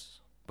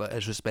measures, but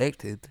is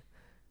respected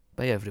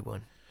by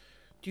everyone.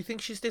 Do you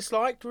think she's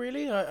disliked?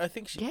 Really? I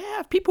think she.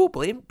 Yeah, people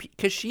blame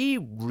because she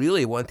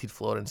really wanted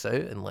Florence out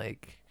and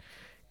like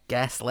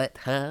gaslit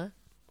her.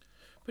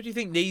 But do you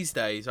think these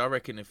days? I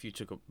reckon if you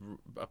took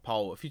a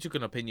poll, if you took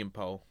an opinion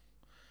poll,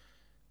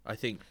 I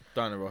think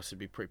Diana Ross would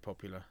be pretty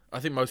popular. I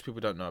think most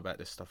people don't know about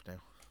this stuff now.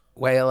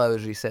 While I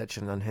was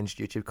researching Unhinged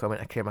YouTube comment,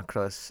 I came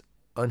across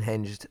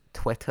Unhinged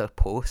Twitter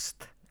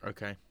post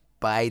Okay.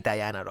 by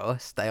Diana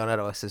Ross. Diana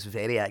Ross is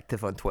very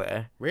active on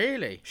Twitter.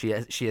 Really? She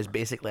is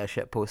basically a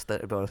shit poster,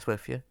 to be honest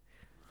with you.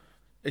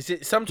 Is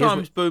it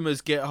sometimes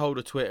boomers get a hold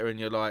of Twitter and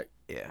you're like,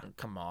 Yeah.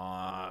 come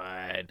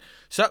on.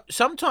 So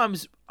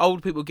sometimes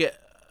old people get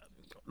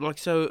like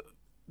so.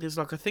 There's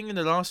like a thing in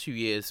the last few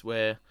years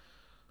where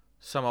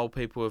some old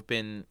people have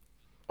been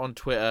on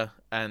Twitter,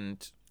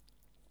 and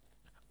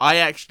I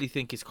actually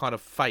think it's kind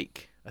of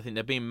fake. I think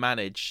they're being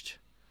managed.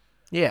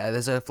 Yeah,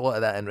 there's a lot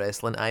of that in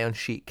wrestling. Iron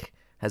Sheik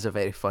has a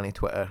very funny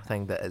Twitter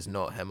thing that is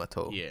not him at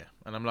all. Yeah,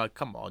 and I'm like,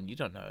 come on, you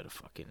don't know how to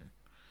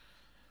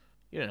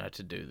you don't know how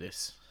to do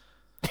this.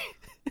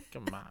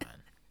 Come on.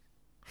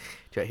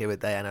 Do you want to hear what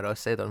Diana Ross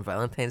said on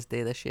Valentine's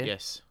Day this year?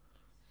 Yes.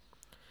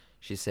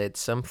 She said,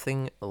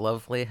 "Something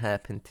lovely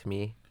happened to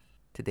me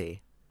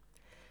today.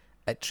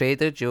 At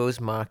Trader Joe's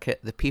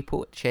market, the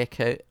people at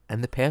checkout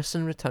and the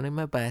person returning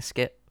my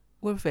basket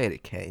were very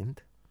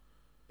kind.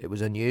 It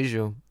was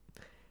unusual.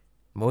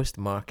 Most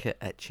market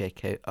at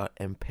checkout are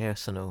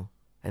impersonal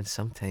and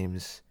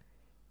sometimes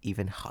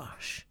even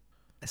harsh.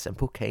 A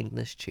simple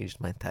kindness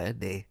changed my entire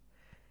day.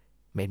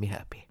 Made me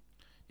happy."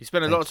 You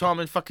spend a lot of time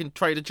in fucking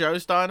Trader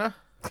Joe's, Diana?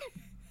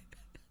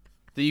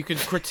 That you can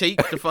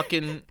critique the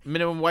fucking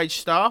minimum wage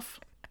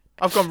staff?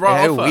 I've gone right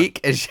how off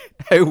her.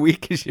 how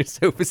weak is your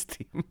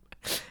self-esteem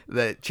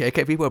that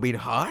checkout people are being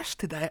harsh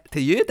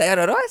to you,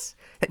 Diana Ross?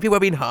 That people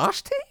are being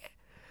harsh to you?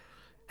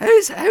 How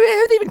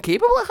are they even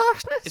capable of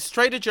harshness? Is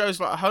Trader Joe's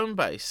like a home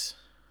base?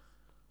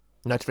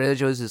 No, Trader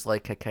Joe's is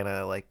like a kind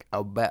of like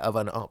a bit of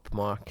an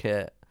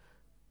upmarket,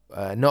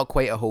 not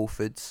quite a Whole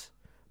Foods,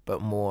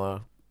 but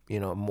more,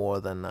 more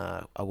than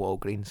a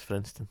Walgreens, for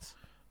instance.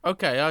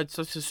 Okay,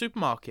 so it's a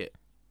supermarket.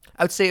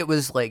 I would say it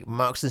was like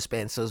Marks and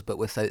Spencer's, but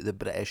without the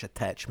British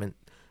attachment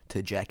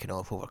to jacking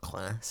off over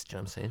class. Do you know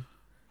what I'm saying?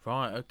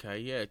 Right, okay,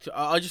 yeah.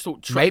 I just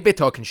thought... Might be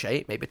talking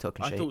shite. I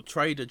thought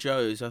Trader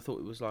Joe's, I thought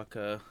it was like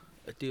a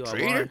DIY.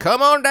 Trader,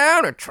 come on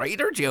down to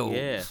Trader Joe's.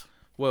 Yeah.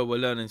 Well, we're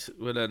learning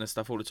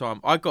stuff all the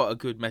time. I got a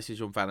good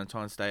message on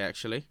Valentine's Day,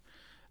 actually,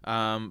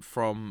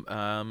 from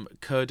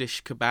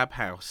Kurdish Kebab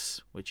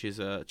House, which is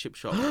a chip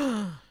shop.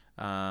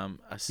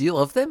 Do you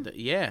love them?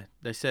 Yeah,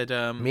 they said...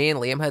 Me and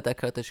Liam had that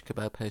Kurdish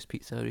Kebab House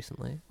pizza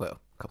recently. Well,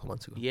 a couple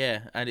months ago.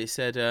 Yeah, and it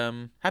said,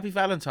 Happy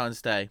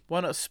Valentine's Day.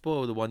 Why not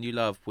spoil the one you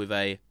love with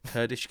a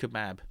Kurdish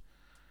kebab?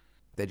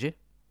 Did you?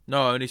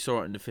 No, I only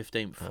saw it on the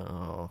 15th.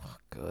 Oh,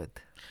 good.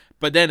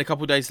 But then a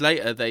couple of days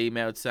later, they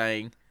emailed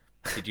saying,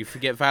 did you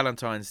forget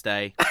Valentine's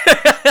Day?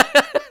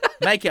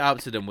 Make it up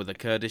to them with a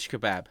Kurdish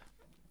kebab.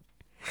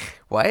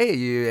 Why are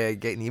you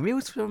getting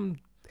emails from...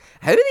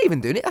 How are they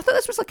even doing it? I thought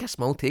this was like a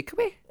small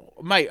takeaway.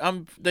 Mate,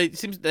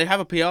 they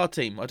have a PR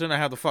team. I don't know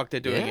how the fuck they're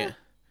doing it.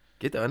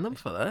 Good on them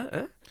for that,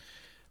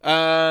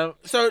 eh?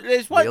 So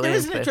Really there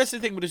is an impressed.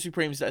 interesting thing with the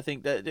Supremes that I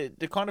think that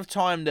the kind of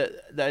time that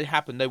it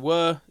happened, they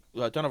were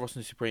Donna Ross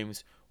and the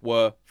Supremes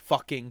were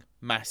fucking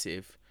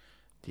massive.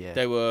 Yeah.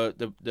 They were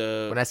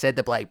the When I said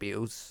the Black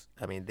Beatles,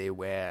 I mean they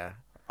were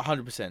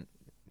 100%. they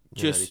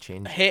Just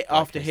changed hit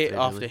black after hit history,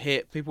 after really.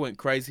 hit. People went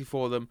crazy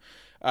for them.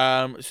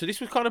 So this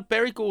was kind of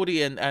Berry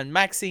Gordy and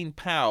Maxine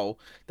Powell.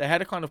 They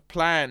had a kind of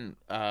plan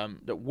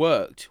that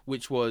worked,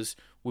 which was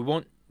we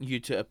want you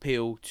to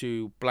appeal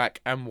to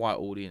black and white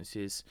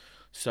audiences.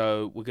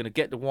 So we're going to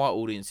get the white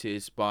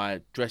audiences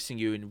by dressing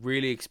you in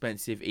really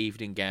expensive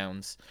evening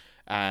gowns,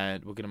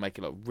 and we're going to make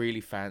it look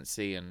really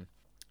fancy,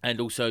 and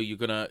also you're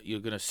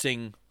gonna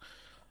sing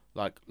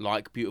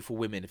like beautiful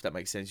women, if that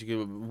makes sense.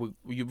 You're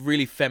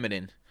really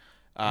feminine.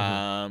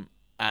 And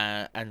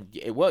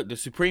it worked. The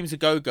Supremes A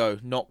Go-Go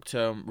knocked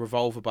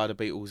Revolver by the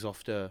Beatles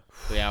off the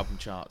album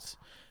charts.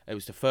 It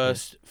was the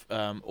first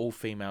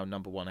all-female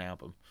 #1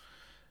 album.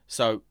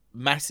 So,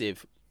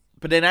 massive.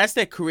 But then as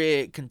their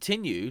career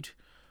continued,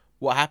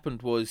 what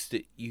happened was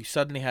that you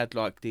suddenly had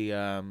like the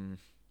a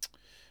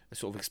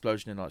sort of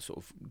explosion in like sort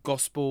of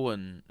gospel,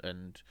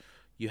 and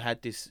you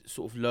had this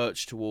sort of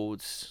lurch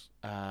towards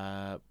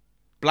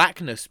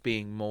blackness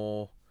being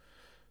more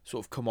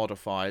sort of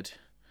commodified.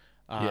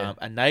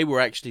 And they were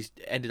actually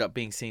ended up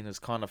being seen as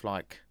kind of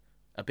like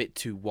a bit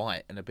too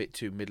white and a bit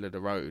too middle of the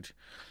road.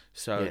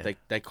 So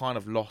they kind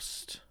of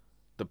lost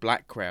the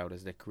black crowd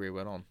as their career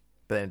went on.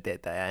 But then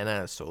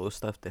Diana's solo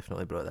stuff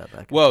definitely brought that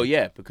back. Well,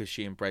 yeah, because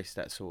she embraced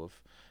that sort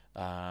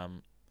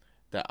of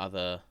that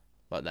other,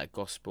 like that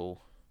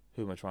gospel.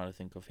 Who am I trying to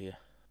think of here?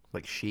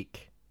 Like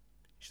Chic.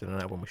 She's done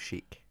that one with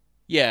Chic.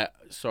 Yeah,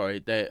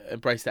 sorry, they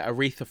embraced that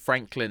Aretha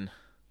Franklin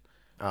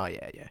Oh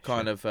yeah,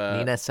 kind sure. of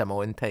Nina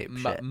Simone type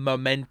shit.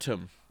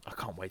 momentum. I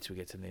can't wait till we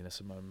get to Nina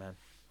Simone, man.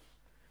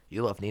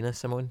 You love Nina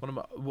Simone.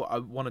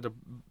 One of the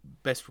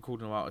best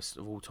recording artists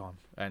of all time.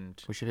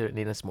 And What's your favorite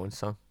Nina Simone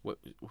song?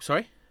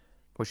 sorry,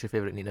 What's your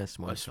favorite Nina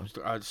Simone song?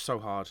 it's so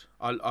hard.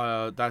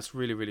 That's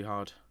really really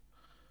hard.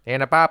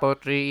 In a apple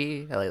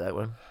tree. I like that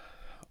one.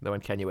 The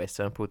one Kanye West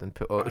sampled and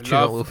put I tune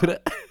all love- over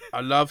it. I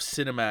love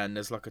Cinnamon.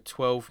 There's like a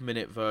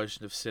 12-minute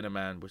version of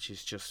Cinnamon, which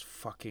is just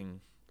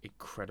fucking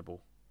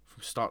incredible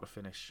from start to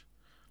finish.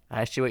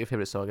 I asked you what your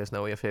favourite song is,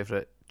 now what your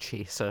favourite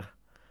chaser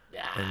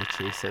in the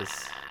Chasers.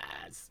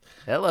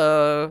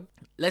 Hello.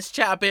 Let's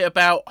chat a bit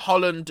about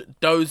Holland,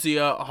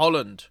 Dozier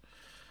Holland.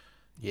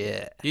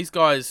 Yeah. These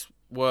guys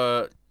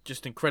were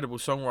just incredible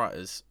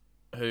songwriters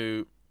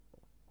who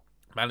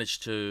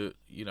managed to,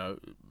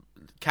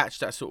 catch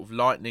that sort of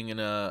lightning in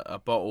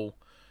a bottle,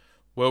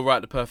 will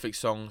write the perfect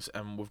songs,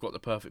 and we've got the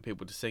perfect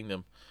people to sing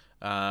them.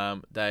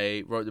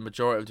 They wrote the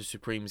majority of the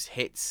Supremes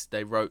hits.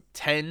 They wrote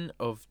 10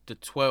 of the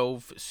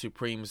 12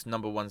 Supremes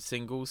 #1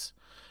 singles.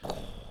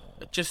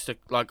 Just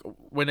like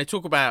when they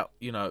talk about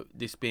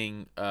this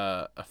being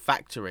a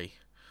factory,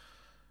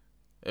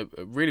 it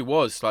really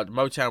was like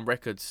Motown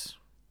Records.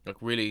 They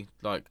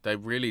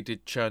really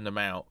did churn them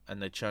out,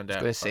 and they churned out.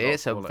 I was going to say,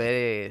 it's a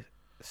very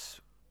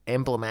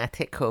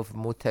emblematic of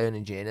Motown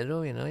in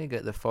general. You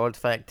got the Ford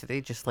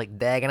factory just like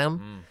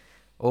Dagenham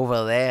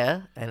over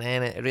there, and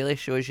then it really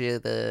shows you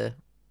the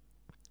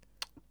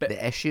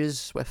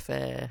issues with.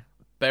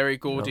 Berry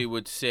Gordy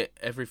would sit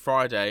every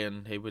Friday,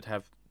 and he would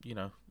have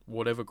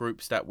whatever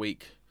groups that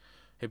week.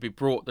 He'd be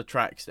brought the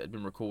tracks that had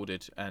been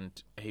recorded,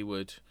 and he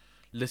would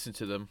listen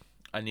to them,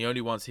 and the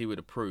only ones he would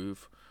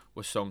approve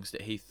were songs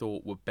that he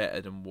thought were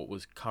better than what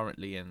was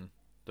currently in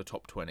the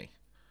top 20.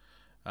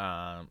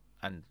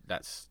 And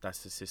that's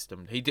the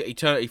system.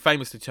 He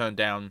famously turned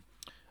down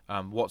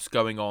What's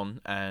Going On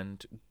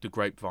and The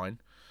Grapevine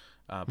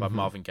by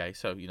Marvin Gaye.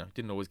 So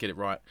didn't always get it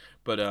right.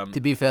 But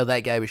to be fair, that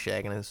guy was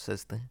shagging his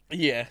sister.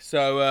 Yeah.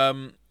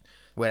 So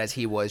whereas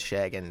he was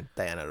shagging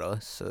Diana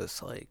Ross, so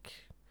it's like.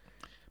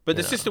 But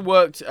the system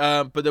worked.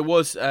 But there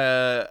was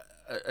a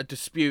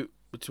dispute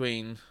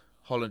between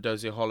Holland,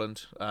 Dozier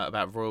Holland,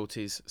 about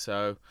royalties.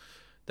 So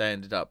they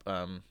ended up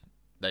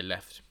they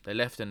left,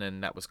 and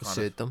then that was kind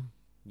sued them.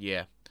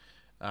 Yeah.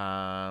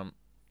 And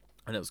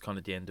it was kind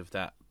of the end of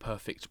that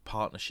perfect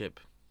partnership.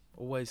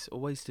 Always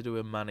to do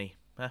with money.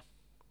 I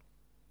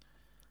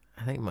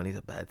think money's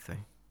a bad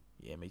thing.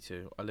 Yeah, me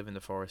too. I live in the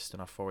forest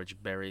and I forage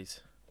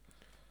berries.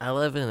 I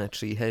live in a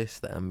treehouse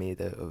that I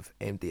made out of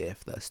MDF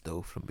that I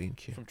stole from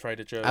B&Q. From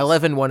Trader Joe's. I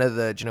live in one of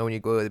the, do you know when you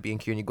go to the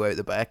B&Q and you go out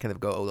the back and they've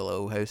got all the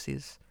little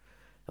houses,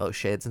 little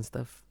sheds and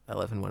stuff? I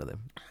live in one of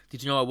them.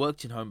 Did you know I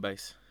worked in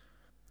Homebase?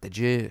 Did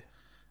you?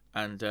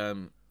 And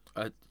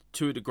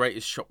two of the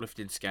greatest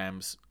shoplifting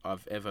scams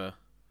I've ever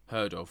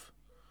heard of.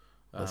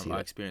 I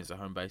experienced at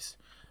Homebase.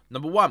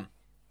 Number one,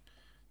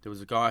 there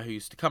was a guy who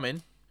used to come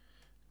in,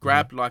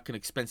 grab like an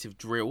expensive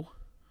drill,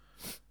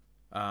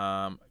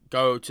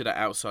 go to the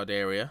outside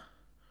area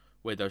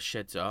where those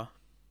sheds are,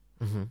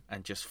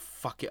 and just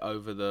fuck it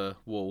over the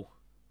wall.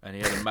 And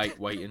he had a mate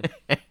waiting.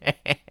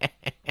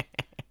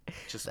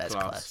 Just That's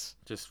class.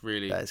 Just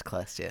really. That is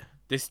class, yeah.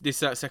 This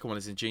second one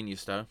is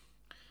ingenious though.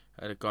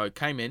 A guy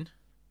came in,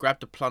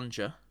 grabbed a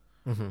plunger,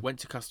 went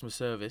to customer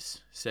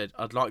service, said,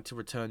 "I'd like to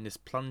return this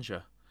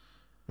plunger."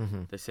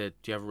 They said,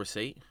 "Do you have a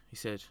receipt?" He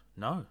said,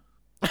 "No."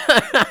 He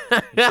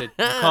said,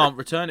 "You can't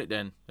return it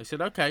then." They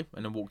said, "Okay,"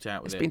 and then walked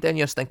out with It's it. been down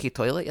your stinky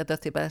toilet, you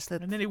dirty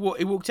bastard. And then he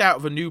walked out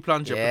with a new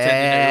plunger, pretending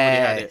that he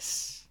already had it.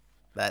 Yes.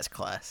 That's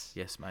class.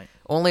 Yes, mate.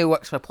 Only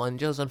works for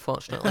plungers,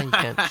 unfortunately. You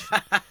can't.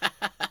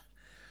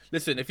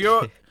 Listen, if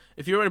you're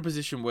in a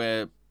position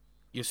where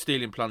you're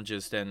stealing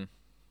plungers, then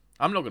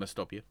I'm not going to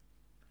stop you.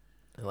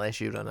 Unless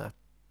you run a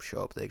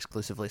shop that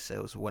exclusively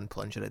sells one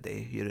plunger a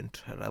day, you're in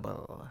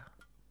trouble.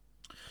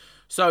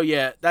 So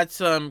yeah, that's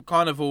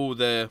kind of all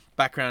the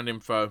background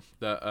info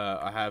that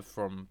I have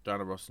from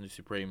Diana Ross and the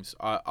Supremes.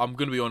 I'm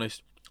going to be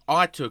honest,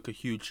 I took a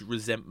huge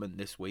resentment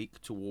this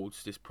week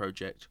towards this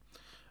project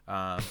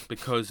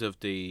because of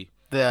the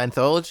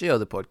anthology or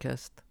the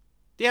podcast?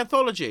 The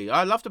anthology.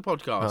 I love the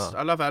podcast. Oh.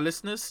 I love our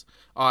listeners.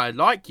 I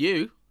like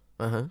you.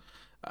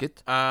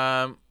 Good.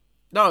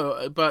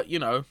 No, but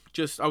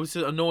just I was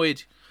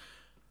annoyed.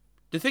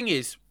 The thing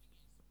is,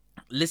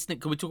 listening.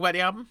 Can we talk about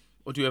the album?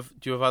 Or do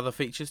you have other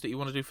features that you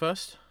want to do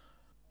first?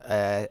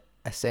 I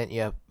sent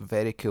you a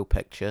very cool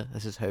picture.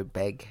 This is how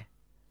big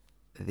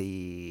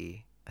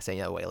I sent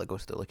you that a while ago,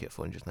 so don't look at your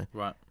phone just now.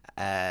 Right.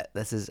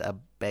 This is a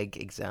big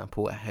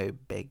example of how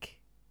big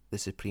the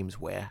Supremes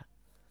were.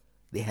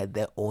 They had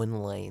their own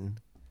line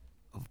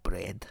of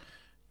bread.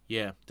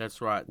 Yeah,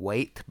 that's right.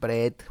 White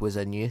bread was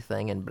a new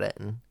thing in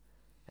Britain,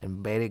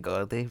 and Berry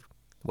Gordy,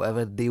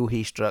 whatever deal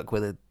he struck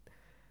with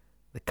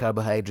the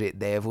Carbohydrate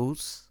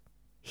Devils,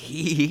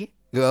 he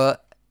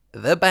got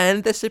the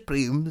band The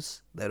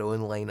Supremes their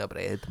own line of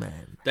bread,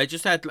 man. They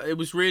just had. It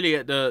was really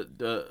at the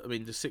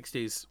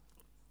 60s.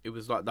 It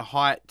was like the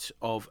height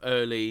of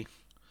early,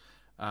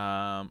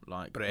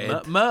 like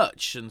Bread.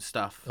 merch and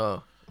stuff.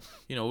 Oh,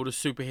 You know, all the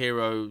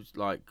superheroes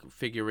like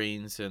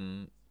figurines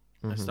and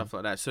stuff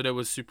like that. So there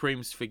was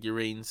Supremes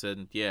figurines,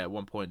 and yeah, at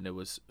one point there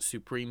was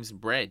Supremes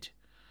bread.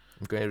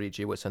 I'm going to read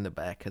you what's on the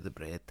back of the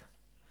bread.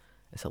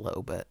 It's a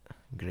little bit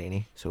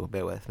grainy, so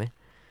bear with me.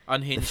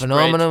 Unhinged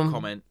phenomenon- bread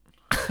comment.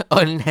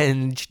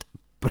 Unhinged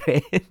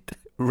bread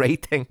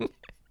writing.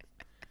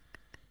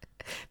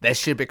 This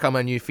should become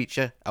a new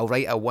feature. I'll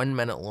write a 1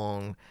 minute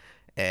long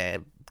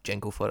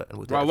jingle for it. And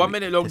we'll do Right, it 1 every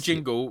minute long this year.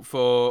 jingle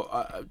for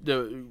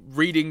the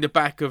reading the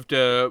back of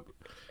the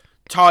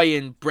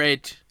tie-in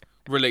bread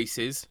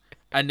releases,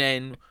 and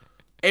then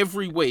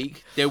every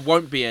week there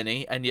won't be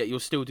any, and yet you'll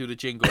still do the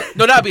jingle.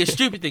 No, that'd be a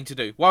stupid thing to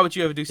do. Why would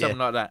you ever do something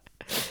like that?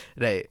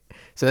 Right.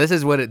 So this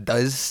is what it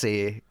does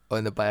say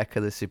on the back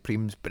of the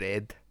Supremes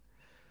bread.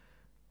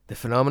 The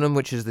phenomenon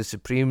which is the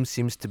Supremes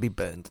seems to be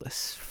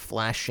boundless.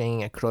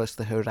 Flashing across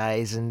the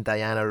horizon,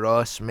 Diana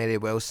Ross, Mary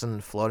Wilson,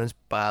 and Florence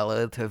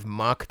Ballard have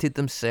marketed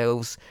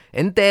themselves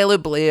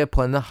indelibly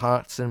upon the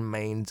hearts and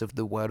minds of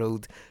the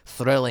world.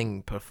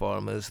 Thrilling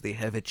performers, they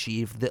have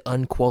achieved the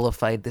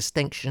unqualified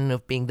distinction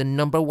of being the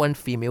 #1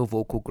 female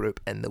vocal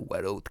group in the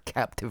world,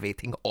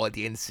 captivating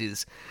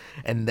audiences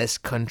in this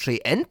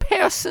country in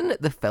person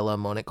at the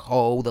Philharmonic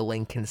Hall, the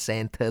Lincoln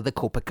Center, the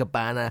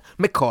Copacabana,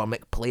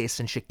 McCormick Place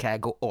in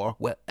Chicago, or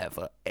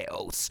wherever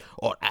else,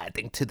 or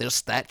adding to their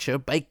stature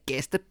by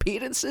guest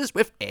appearances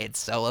with Ed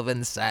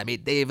Sullivan, Sammy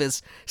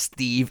Davis,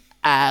 Steve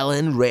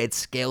Allen, Red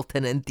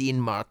Skelton, and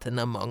Dean Martin,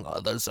 among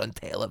others, on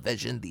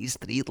television. These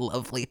three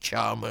lovely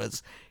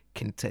charmers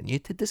continue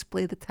to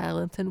display the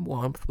talent and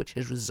warmth which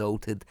has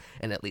resulted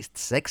in at least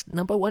 6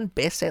 #1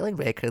 best-selling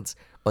records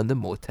on the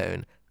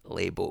Motown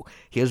label.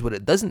 Here's what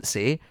it doesn't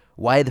say.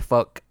 Why the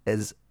fuck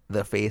is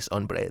their face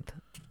on bread?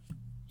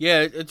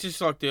 Yeah, it's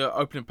just like the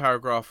opening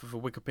paragraph of a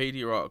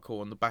Wikipedia article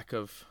on the back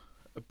of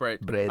a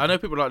bread. Bread. I know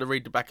people like to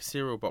read the back of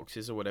cereal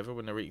boxes or whatever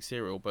when they're eating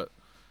cereal, but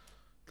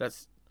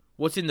that's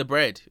what's in the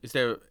bread. Is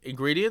there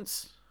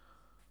ingredients?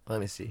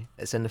 Let me see.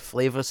 It's in the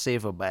Flavor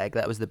Saver bag.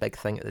 That was the big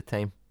thing at the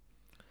time.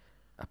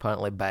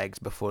 Apparently bags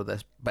before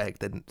this bag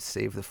didn't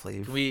save the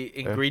flavour. Can we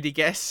ingredient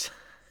guess?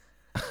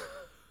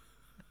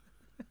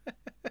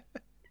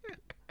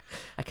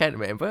 I can't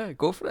remember.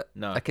 Go for it.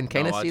 No, I can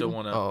kind of no, see I don't them.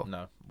 want to. Oh,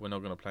 No, we're not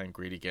going to play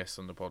ingredient guess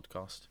on the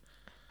podcast.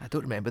 I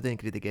don't remember the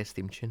ingredient guess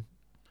theme tune.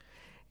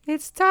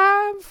 It's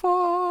time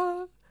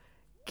for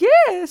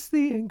guess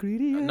the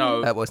ingredient.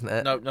 No, that wasn't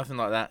it. No, nothing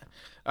like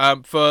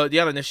that. For the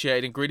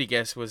uninitiated, ingredient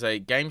guess was a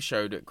game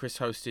show that Chris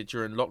hosted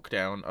during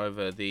lockdown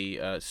over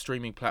the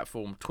streaming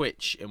platform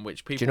Twitch, in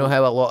which people. Do you know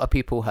how a lot of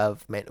people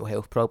have mental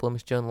health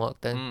problems during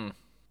lockdown? Mm.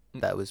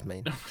 That was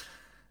mine.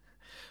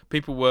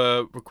 People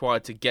were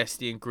required to guess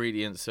the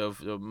ingredients of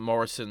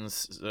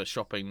Morrison's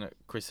shopping that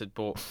Chris had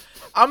bought.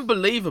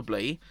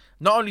 Unbelievably,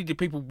 not only did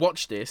people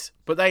watch this,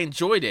 but they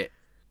enjoyed it.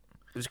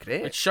 It was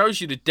great. It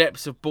shows you the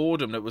depths of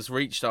boredom that was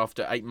reached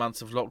after 8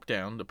 months of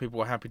lockdown, that people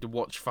were happy to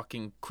watch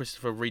fucking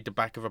Christopher read the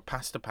back of a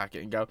pasta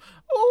packet and go,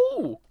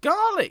 "Oh,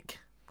 garlic."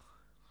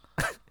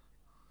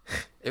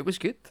 It was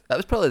good. That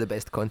was probably the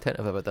best content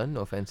I've ever done.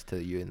 No offense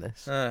to you in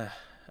this.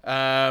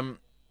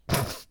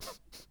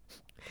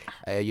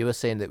 You were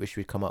saying that we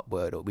should come up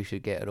with we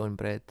should get our own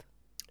bread.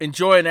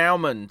 Enjoy an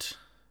almond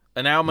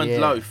Yeah.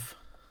 loaf.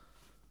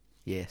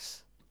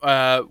 Yes.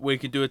 We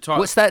could do a type.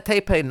 What's that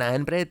type of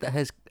naan bread that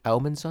has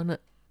almonds on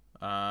it?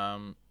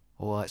 Um,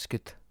 Oh, that's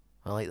good.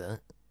 I like that.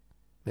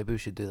 Maybe we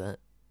should do that.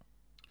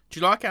 do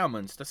you like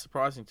almonds? That's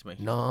surprising to me.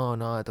 No,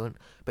 I don't.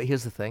 But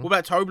here's the thing. What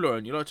about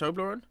Toblerone? You like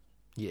Toblerone?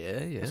 Yeah.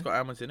 It's got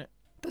almonds in it.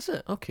 Does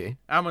it? Okay.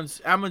 Almonds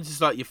is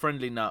like your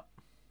friendly nut.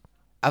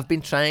 I've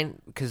been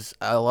trying because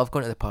I love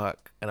going to the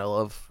park and I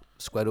love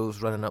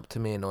squirrels running up to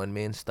me and on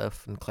me and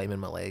stuff and climbing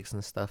my legs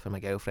and stuff. And my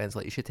girlfriend's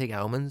like, "You should take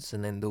almonds,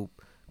 and then they'll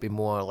be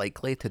more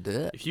likely to do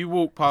it." If you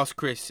walk past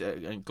Chris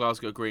at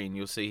Glasgow Green,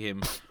 you'll see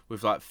him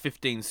with like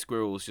 15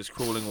 squirrels just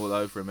crawling all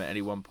over him at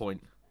any one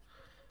point.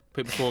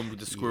 People call him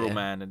the Squirrel Yeah.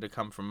 Man, and they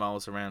come from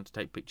miles around to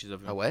take pictures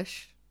of him. I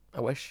wish.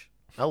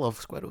 I love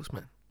squirrels,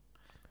 man.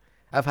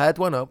 I've had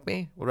one up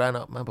me. Ran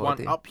up my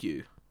body. One up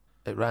you.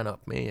 It ran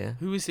up me, yeah.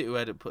 Who is it who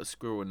had to put a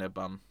squirrel in their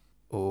bum?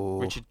 Oh,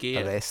 Richard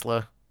Gere. A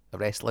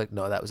wrestler.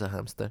 No, that was a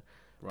hamster.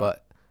 Right.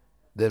 But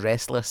the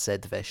wrestler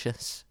Sid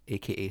Vicious,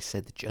 aka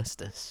Sid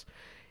Justice,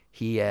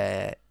 he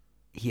had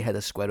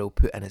a squirrel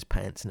put in his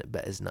pants and it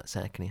bit his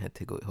nutsack and he had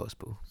to go to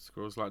hospital.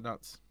 Squirrels like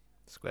nuts.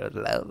 Squirrel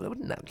love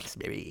nuts,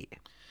 baby.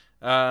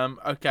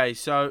 Okay,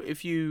 so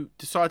if you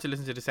decide to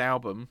listen to this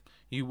album,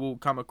 you will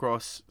come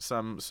across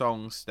some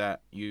songs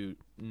that you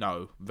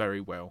know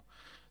very well.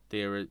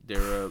 There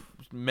are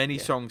many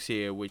songs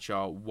here which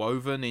are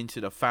woven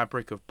into the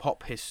fabric of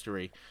pop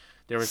history.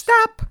 There is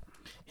Stop!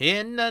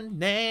 In the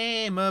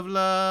name of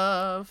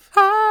love.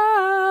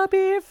 I'll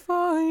be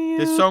for you.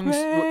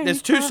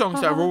 There's two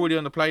songs that are already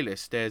on the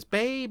playlist. There's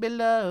Baby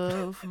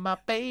Love, My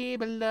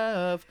Baby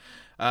Love.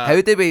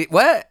 How did we?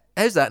 What?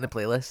 How's that in the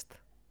playlist?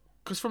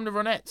 Because from the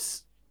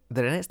Ronettes.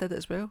 The Renettes did it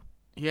as well.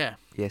 Yeah.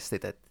 Yes, they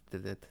did. They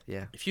did.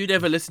 Yeah. If you'd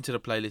ever listened to the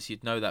playlist,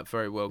 you'd know that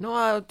very well. No,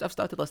 I've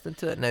started listening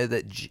to it now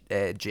that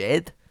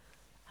Jed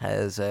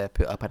has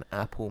put up an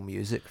Apple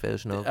Music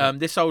version of it.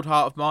 This Old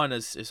Heart of Mine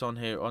is on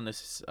here on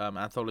this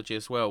anthology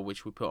as well,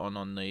 which we put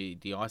on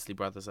the Isley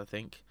Brothers, I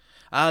think.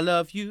 I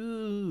love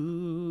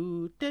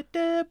you.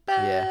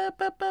 Yeah.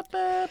 But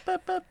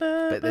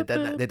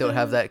they don't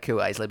have that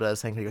cool Isley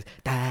Brothers thing where he goes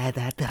da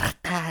da da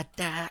da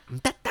da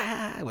da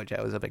da, which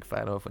I was a big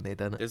fan of when they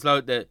done it. There's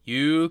like that.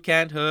 You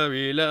can't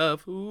hurry,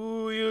 love.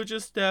 Ooh, you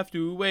just have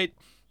to wait.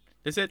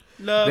 They said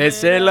love. They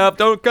say love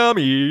don't come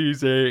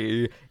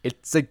easy.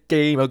 It's a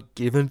game of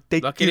give and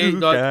take. Like it is,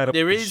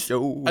 there is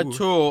show. a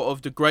tour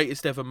of the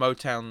greatest ever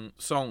Motown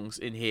songs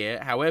in here.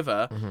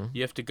 However,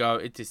 you have to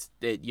go.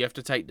 You have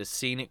to take the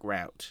scenic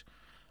route,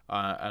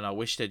 and I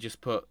wish they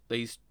just put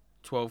these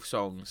 12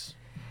 songs.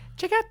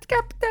 You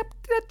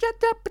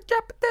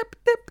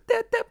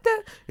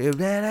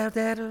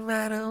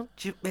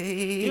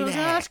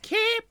just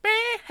keep me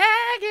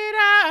hanging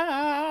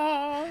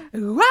on.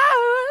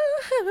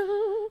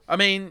 I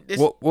mean,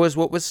 what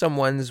was some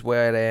ones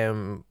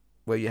where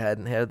you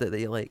hadn't heard it that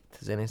you liked?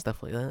 Is there any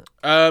stuff like that?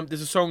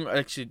 There's a song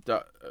actually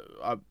that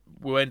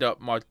will end up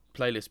my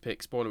playlist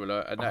pick. Spoiler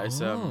alert, and that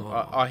is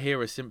I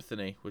Hear a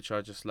Symphony, which I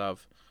just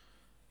love.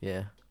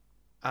 Yeah.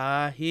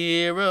 I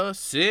hear a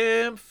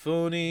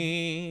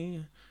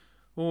symphony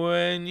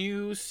when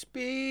you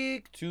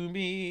speak to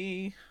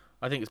me.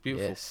 I think it's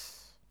beautiful.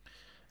 Yes.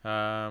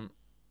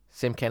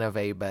 Same kind of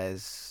vibe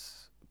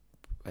as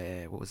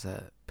what was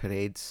that?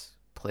 Parades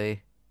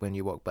play when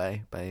you walk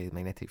by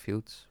Magnetic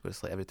Fields, where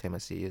it's like every time I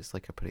see you, it's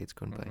like a parade's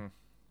going by.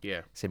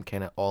 Yeah. Same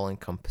kind of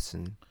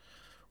all-encompassing.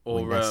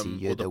 Or when I see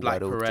you, or the Black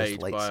world Parade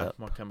just lights by up.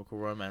 My Chemical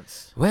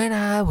Romance. When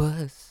I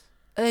was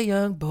a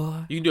young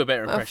boy, You can do a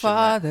better my impression than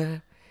that.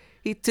 father,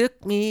 he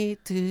took me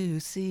to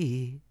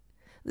see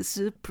the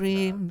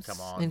Supremes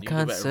Come on, in you can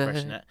do a better impression concert.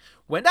 than that.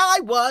 When I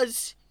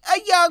was a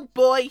young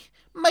boy,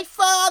 my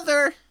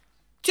father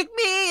took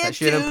me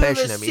That's into your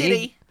impression the of me.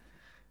 city.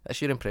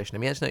 That's your impression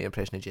of me. That's not your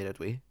impression of Gerard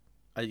Way.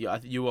 You are. I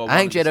think one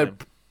and the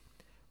Gerard. same.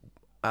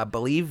 I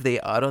believe they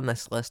are on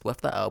this list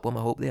with that album.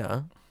 I hope they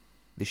are.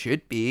 They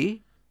should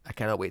be. I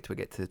cannot wait till we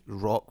get to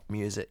rock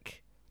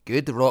music.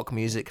 Good rock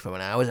music from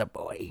when I was a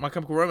boy. My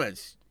Chemical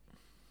Romance.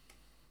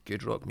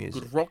 Good rock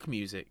music. Good rock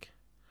music.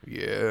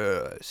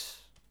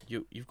 Yes.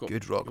 You've got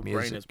Good rock your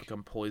music. brain has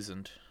become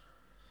poisoned.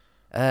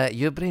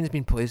 Your brain's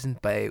been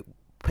poisoned by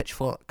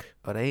Pitchfork,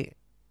 alright?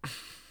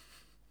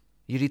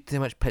 You read too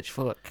much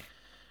Pitchfork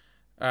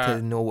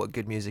to know what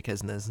good music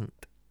is and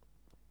isn't.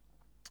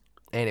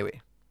 Anyway,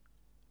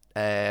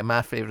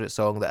 my favourite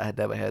song that I had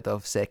never heard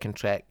of, second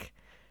track.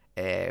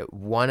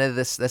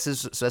 This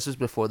was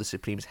before the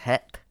Supremes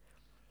hit,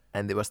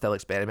 and they were still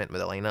experimenting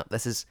with the lineup.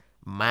 This is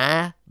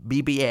my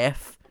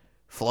BBF,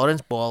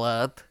 Florence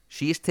Bollard.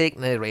 She's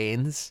taking the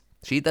reins.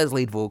 She does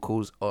lead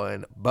vocals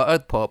on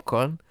Buttered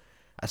Popcorn,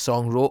 a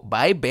song wrote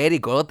by Berry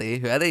Gordy,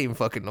 who I didn't even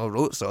fucking know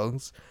wrote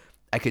songs.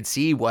 I could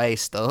see why I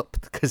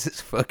stopped, because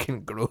it's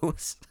fucking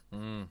gross.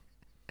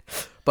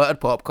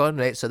 Buttered Popcorn,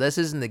 right? So this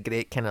is in the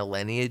great kind of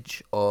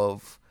lineage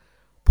of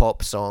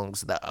pop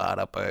songs that are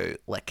about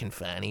licking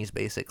fannies,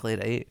 basically,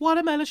 right?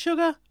 Watermelon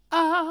sugar.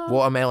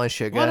 Watermelon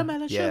Sugar.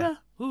 Watermelon yeah. sugar.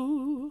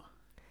 Ooh.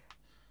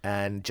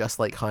 And Just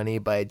Like Honey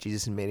by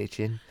Jesus and Mary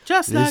Chain.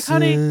 Just like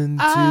honey.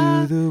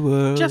 to the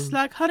world Just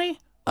like honey.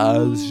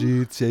 as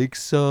she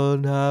takes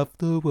on half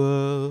the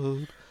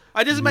world.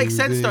 It doesn't make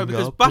sense though, Moving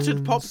because up buttered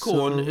in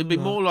popcorn it'd be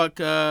more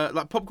sunlight.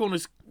 like popcorn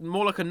is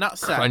more like a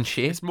nutsack.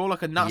 Crunchy. It's more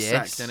like a nutsack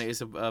Yes. than it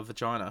is a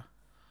vagina.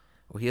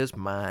 Well, here's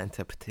my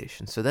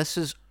interpretation. So this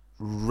is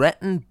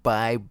written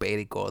by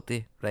Berry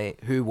Gordy, right?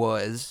 Who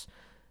was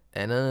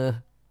in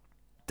a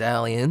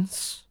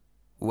dalliance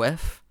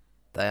with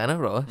Diana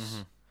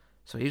Ross.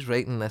 So he's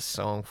writing this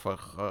song for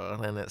her,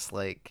 and it's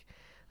like,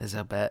 there's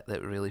a bit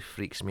that really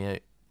freaks me out.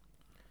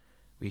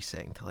 Wee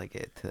second till I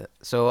get to it.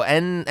 So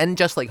in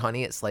Just Like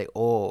Honey, it's like,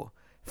 oh,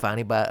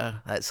 fanny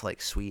batter, that's like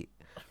sweet.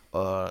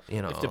 Or,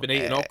 you know. If they've been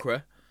eating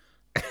okra.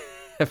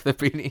 If they've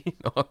been eating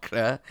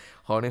okra,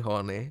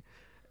 honey.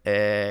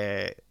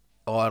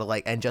 Or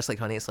like, and Just Like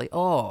Honey, it's like,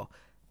 oh,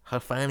 her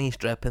fanny's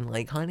dripping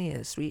like honey,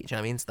 it's sweet. Do you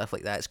know what I mean? Stuff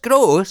like that. It's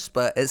gross,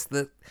 but it's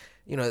the,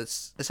 you know,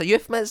 it's a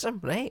euphemism,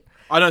 right?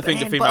 I don't think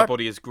the then female butter-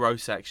 body is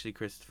gross, actually,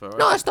 Christopher.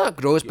 No, it's not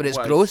gross, but it's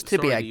Well, gross to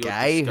be sorry a that you're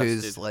guy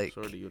who's disgusted. like,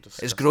 Sorry that you're it's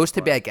disgusted gross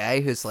to be by a guy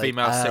who's like,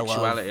 female I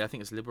sexuality. love... I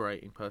think it's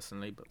liberating,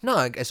 personally. But No,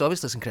 it's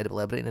obviously it's incredibly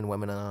liberating and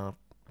women are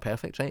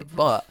perfect, right?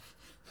 But,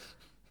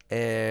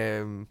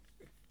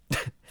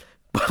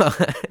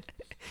 but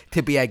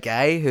to be a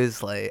guy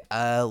who's like,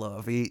 I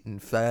love eating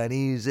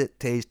fannies, it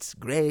tastes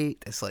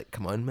great. It's like,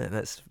 come on, man,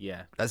 that's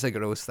yeah, a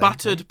gross thing.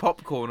 buttered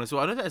popcorn as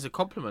well. I don't think it's a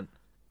compliment.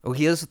 Well,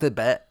 here's the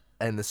bit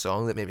in the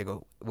song that made me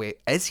go, wait,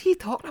 is he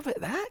talking about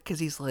that? Because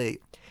he's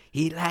like,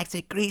 he likes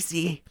it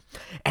greasy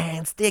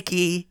and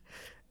sticky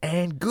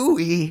and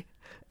gooey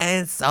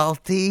and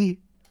salty.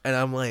 And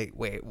I'm like,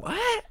 wait,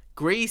 what?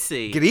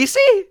 Greasy. Greasy?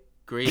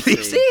 Greasy.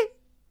 Greasy?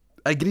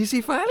 A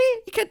greasy fanny?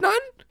 You kidding on?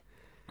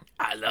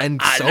 I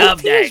And love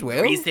salty that as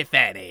well? greasy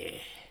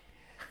fatty.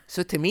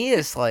 So to me,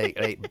 it's like,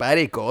 right,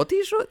 Barry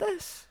Gordy's wrote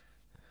this.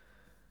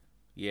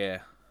 Yeah.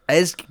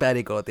 Is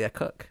Barry Gordy a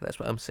cuck? That's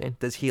what I'm saying.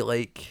 Does he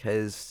like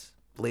his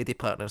lady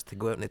partners to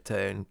go out into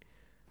town,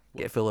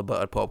 get full of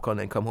buttered popcorn,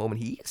 and come home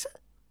and he eats it?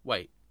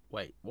 Wait,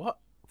 what?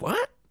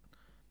 What?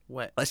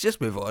 What? Let's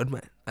just move on,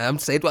 man. I'm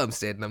saying what I'm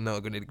saying. And I'm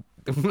not going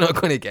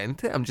to get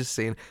into it. I'm just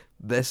saying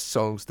this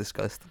song's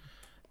disgusting,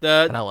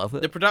 and I love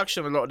it. The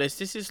production of a lot of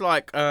this is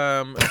like,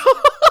 yeah,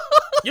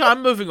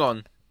 I'm moving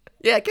on.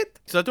 Yeah, good.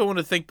 Because I don't want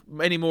to think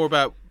any more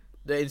about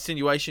the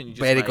insinuation you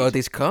just Barry made.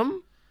 Gordy's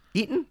come,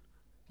 eaten.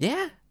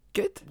 Yeah,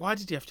 good. Why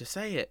did you have to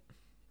say it?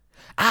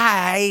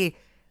 I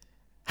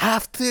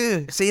have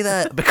to say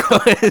that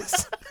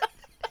because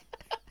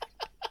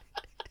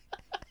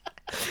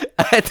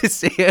I had to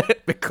say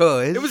it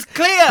because It was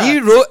clear. he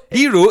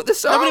wrote the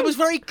song. No, but it was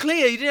very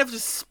clear. You didn't have to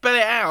spell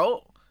it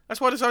out. That's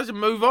why I decided to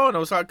move on. I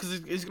was like,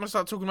 because he's going to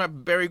start talking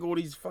about Barry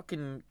Gordy's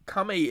fucking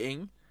cum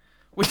eating,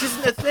 which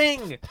isn't a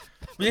thing.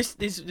 This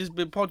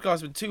podcast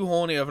has been too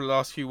horny over the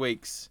last few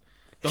weeks.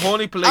 The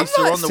horny police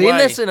I'm are not on the saying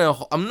way. this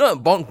I'm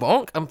not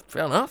bonk. I'm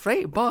fair enough,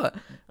 right? But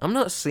I'm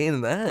not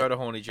saying that. Go to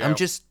horny jail.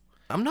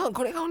 I'm not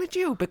going to horny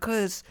jail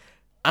because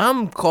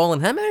I'm calling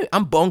him out.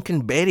 I'm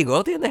bonking Barry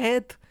Gordy in the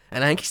head,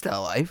 and I think he's still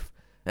alive.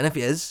 And if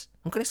he is,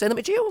 I'm going to send him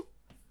to jail.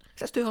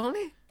 That's too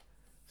horny.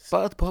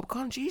 Buttered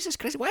popcorn, Jesus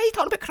Christ! Why are you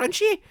talking about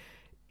crunchy?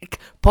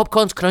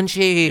 Popcorn's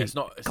crunchy. Yeah, it's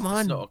not. Come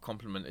on. It's not a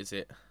compliment, is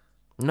it?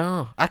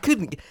 No, I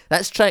couldn't.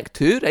 That's track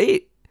 2,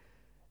 right?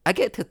 I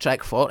get to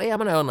track 40,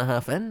 I'm an hour and a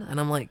half in, and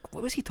I'm like,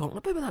 what was he talking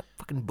about with that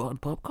fucking buttered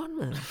popcorn,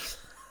 man?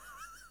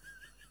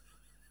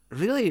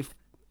 Really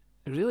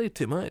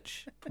too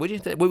much. What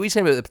were you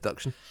saying about the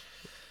production?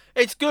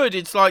 It's good.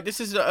 It's like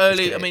this is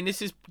early. great. I mean,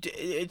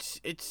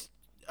 it's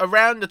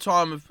around the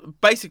time of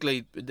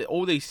basically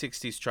all these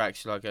 '60s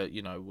tracks. Like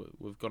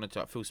we've gone into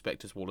like Phil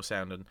Spector's Wall of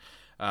Sound and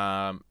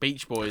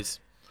Beach Boys.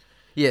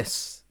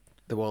 Yes,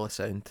 the Wall of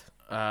Sound.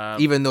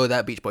 Even though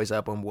that Beach Boys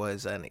album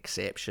was an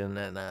exception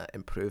and an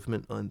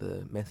improvement on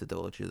the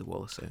methodology of the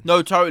Wall of Sound.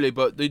 No, totally.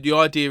 But the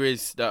idea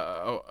is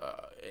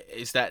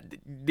that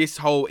this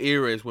whole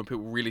era is when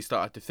people really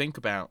started to think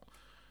about.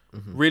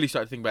 Really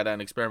started to think about that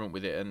and experiment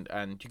with it,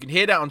 and you can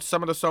hear that on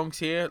some of the songs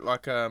here,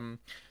 like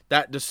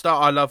that the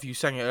start. I Love You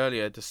sang it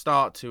earlier. The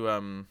start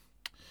to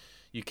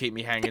You Keep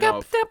Me Hanging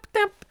Off.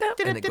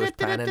 And it goes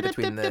panning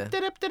between the...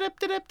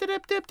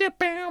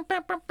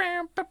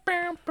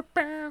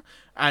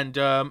 And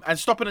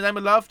Stop in the Name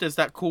of Love. There's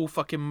that cool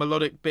fucking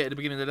melodic bit at the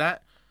beginning of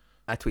that.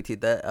 I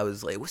tweeted that. I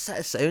was like, what's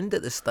that sound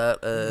at the start?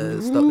 Stop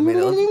the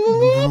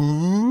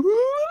middle.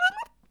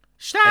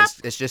 Stop.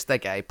 It's just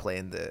that guy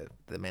playing the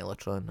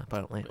mellotron,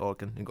 apparently,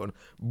 organ, and going,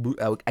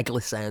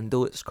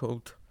 glissando it's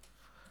called.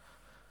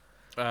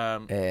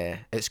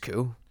 It's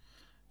cool.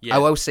 Yeah. I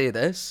will say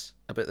this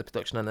about the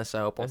production on this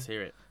album. Let's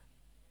hear it.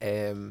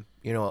 In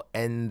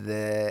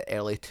the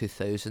early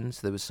 2000s,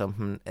 there was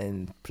something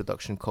in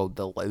production called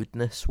the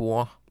loudness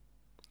war,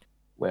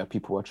 where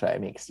people were trying to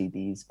make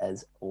CDs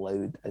as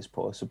loud as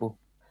possible.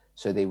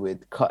 So they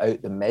would cut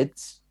out the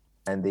mids,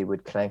 and they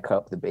would crank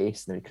up the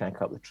bass, and they would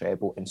crank up the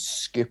treble, and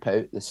scoop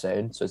out the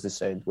sound. So as the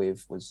sound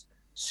wave was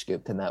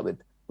scooped, and that would,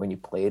 when you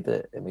played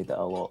it, it made it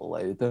a lot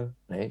louder,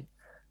 right?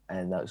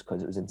 And that was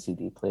because it was in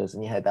CD players.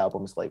 And you had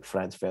albums like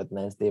Franz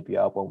Ferdinand's debut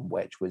album,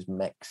 which was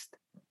mixed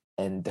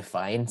in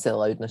defiance of the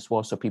loudness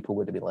war. So people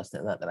would have been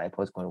listening to that, their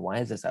iPods going, why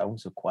is this album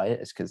so quiet?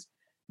 It's because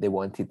they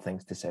wanted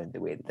things to sound the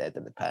way they did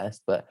in the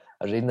past. But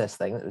I was reading this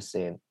thing that was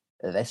saying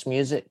this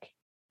music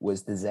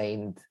was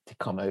designed to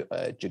come out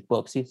of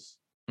jukeboxes.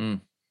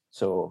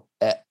 So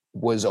it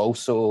was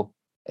also,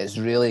 it's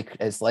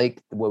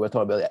like what we're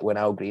talking about when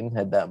Al Green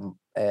had that,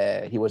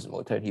 he wasn't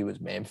Motown, he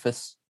was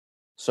Memphis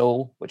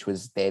soul, which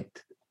was dead,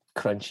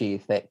 crunchy,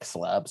 thick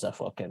slabs of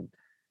fucking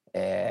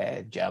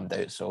jammed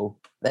out soul.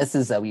 This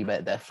is a wee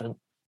bit different,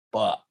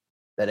 but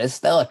there is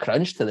still a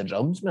crunch to the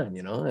drums, man,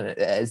 and it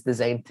is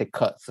designed to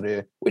cut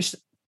through, which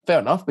fair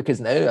enough, because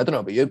now, I don't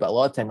know about you, but a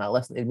lot of time I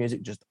listen to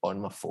music just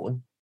on my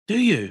phone. Do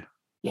you?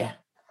 Yeah.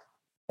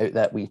 Out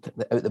the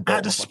bottom At the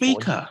of my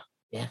speaker? phone.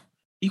 Yeah.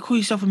 You call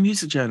yourself a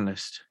music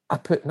journalist?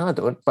 No, I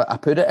don't, but I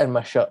put it in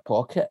my shirt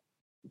pocket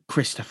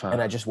Christopher.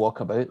 and I just walk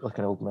about like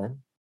an old man.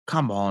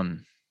 Come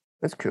on.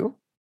 That's cool.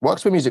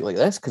 Works with music like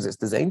this because it's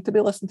designed to be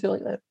listened to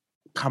like that.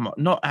 Come on.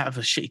 Not out of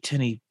a shitty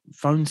tinny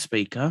phone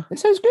speaker. It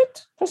sounds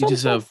good. You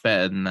deserve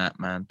better than that,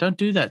 man. Don't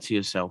do that to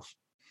yourself.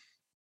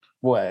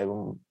 What? I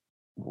agree.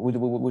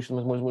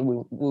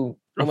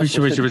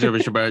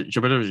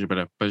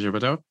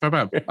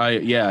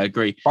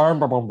 I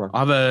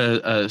have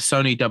a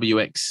Sony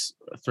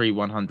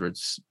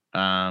WX-3100s,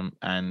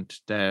 and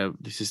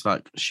this is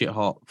like shit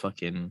hot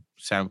fucking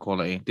sound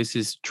quality. This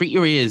is treat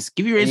your ears,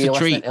 give your ears a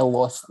treat.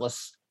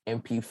 Lossless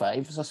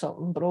MP5s or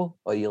something, bro?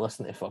 Or you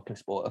listen to fucking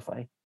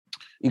Spotify?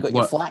 You got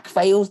your What? FLAC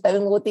files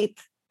downloaded?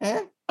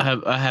 Huh?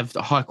 I have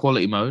the high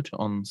quality mode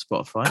on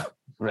Spotify,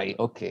 Right,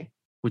 okay.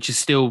 which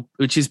is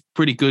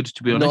pretty good,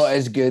 to be honest. Not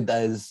as good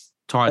as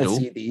a Tidal.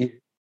 CD.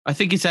 I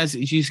think it's as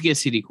you get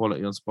CD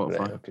quality on Spotify.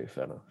 Right, okay,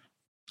 fair enough.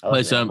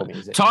 But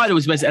it's, Tidal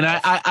was best, and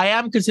I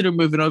am considering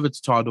moving over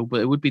to Tidal, but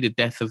it would be the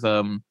death of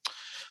the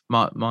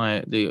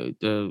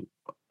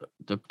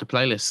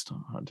playlist.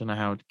 I don't know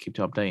how to keep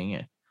updating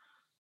it.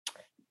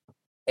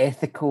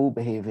 Ethical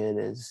behaviour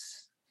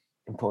is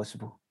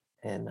impossible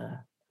in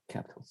a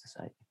capital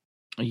society.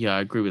 Yeah, I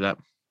agree with that.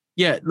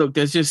 Yeah, look,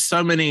 there's just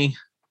so many.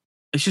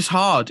 It's just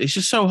hard. It's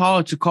just so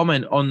hard to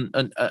comment on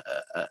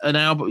an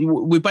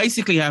album. We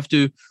basically have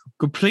to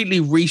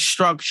completely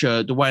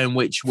restructure the way in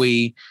which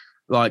we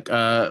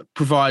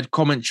provide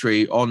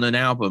commentary on an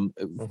album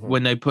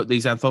when they put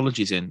these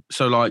anthologies in.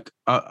 So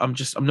I'm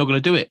not going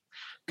to do it.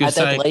 I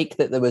did like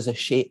that there was a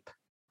shape.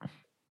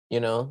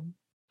 You know,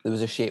 there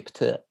was a shape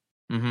to it.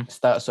 Mm-hmm.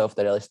 Starts off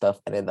the early stuff,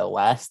 and then the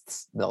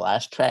last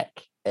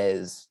track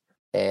is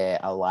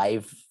a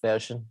live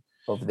version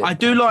of the. I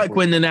do like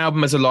when an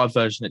album has a live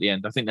version at the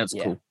end. I think that's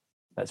cool.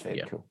 That's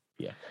very cool.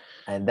 Yeah.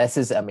 And this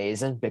is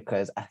amazing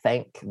because I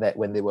think that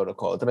when they were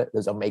recording it,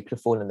 there's a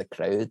microphone in the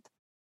crowd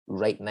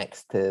right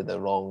next to the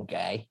wrong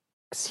guy.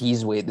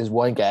 Because there's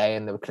one guy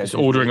in the crowd who's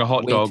ordering a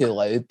hot dog. Too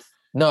loud.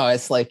 No,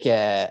 it's like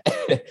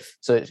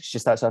so she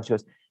starts off, she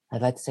goes,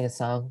 I'd like to sing a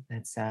song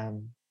that's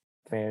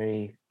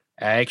very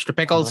extra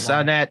pickles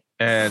on it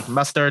and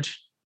mustard.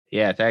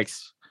 Yeah,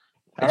 thanks.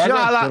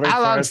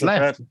 How long's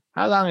left?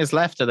 How long is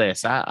left of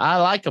this? I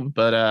like them,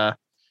 but I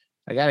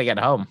gotta get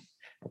home.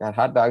 I got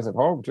hot dogs at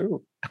home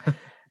too.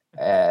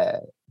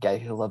 Guy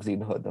who loves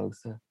eating hot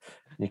dogs.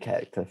 New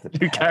character.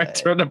 New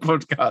character on the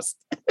podcast.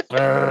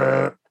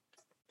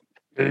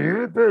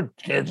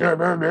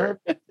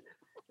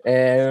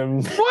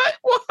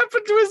 What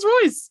happened to his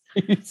voice?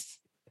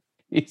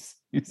 He's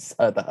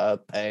had a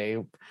hard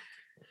time.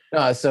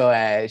 No,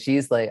 so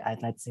she's like,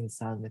 I'd like to sing a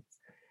song that's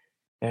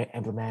very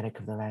emblematic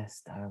of the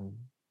last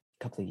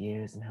couple of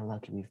years and how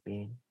lucky we've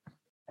been.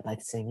 I'd like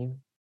to sing you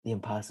The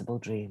Impossible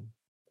Dream.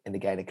 And the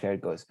guy in the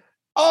crowd goes,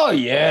 oh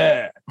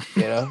yeah.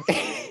 You know?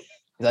 He's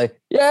like,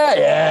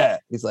 yeah.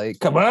 He's like,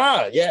 come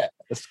on, yeah,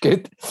 that's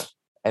good.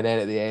 And then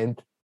at the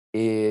end,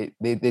 they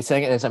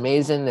sing it and it's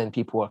amazing and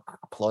people are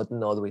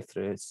applauding all the way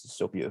through. It's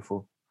so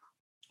beautiful.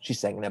 She's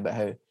singing about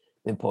how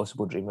the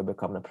impossible dream of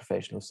becoming a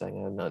professional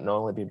singer. Not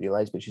only be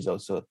realised, but she's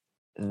also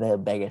the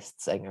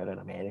biggest singer in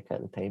America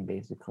at the time,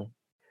 basically.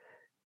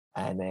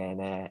 And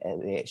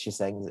then she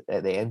sings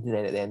at the end, and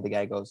then at the end the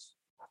guy goes,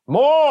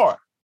 more!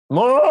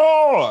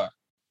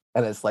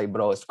 And it's like,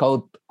 bro, it's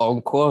called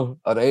encore,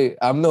 all right?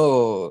 I'm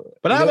no...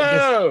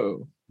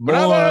 Bravo!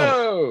 More!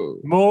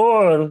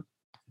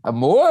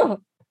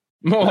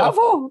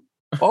 Bravo!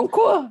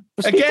 Encore!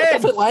 We speak a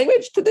different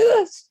language to do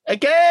this.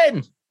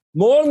 Again!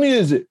 More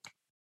music!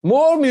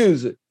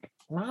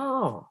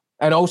 No.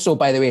 And also,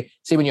 by the way,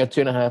 see when you're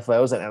 2.5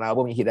 hours in an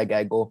album, you hear that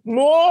guy go,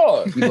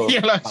 more! You go,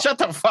 you're like, shut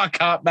the fuck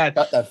up, man.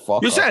 Shut the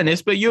fuck You're up. saying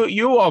this, but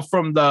you are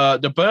from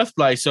the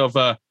birthplace of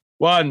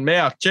One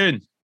More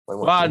Tune.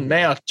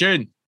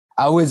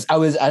 I was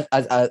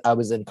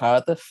in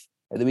Cardiff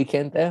at the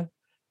weekend there,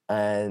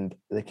 and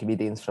the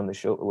comedians from the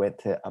show went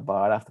to a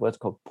bar afterwards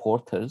called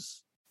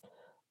Porter's,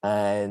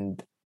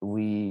 and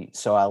we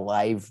saw a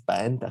live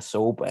band, a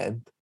soul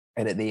band,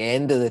 and at the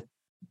end of the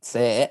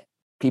set,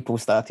 people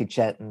started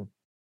chanting,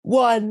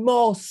 one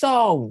more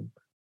song.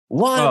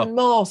 And I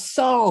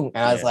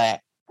was like,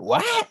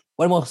 what?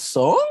 One more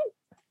song?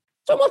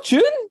 One more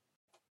tune?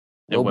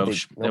 They're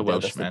Welsh,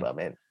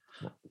 man.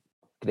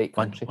 Great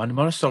country. One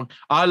more song.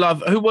 I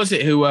love. Who was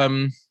it who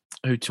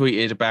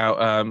tweeted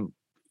about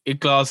in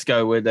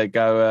Glasgow where they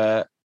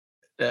go?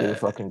 Here we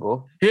fucking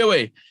go. Here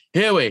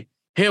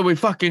we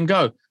fucking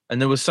go. And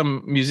there was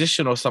some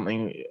musician or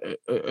something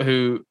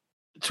who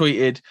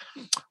tweeted,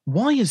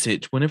 "Why is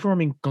it whenever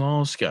I'm in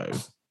Glasgow,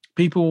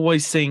 people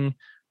always sing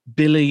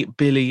Billy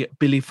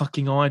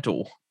fucking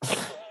Idol?"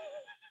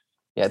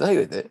 Yeah, I don't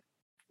think they do.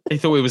 They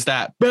thought it was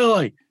that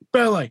Billy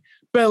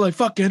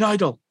fucking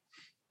Idol.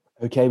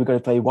 Okay, we're going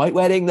to play White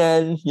Wedding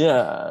then.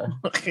 Yeah.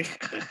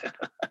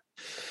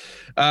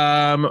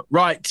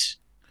 Right.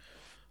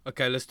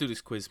 Okay, let's do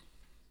this quiz.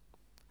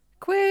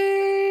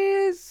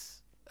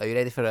 Quiz. Are you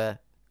ready for a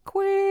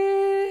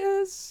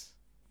quiz?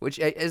 Which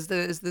is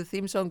the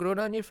theme song growing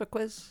on you for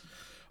quiz?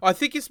 I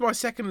think it's my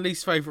second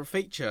least favourite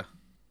feature.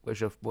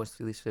 What's your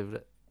least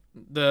favourite?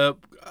 The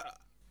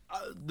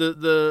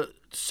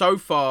so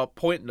far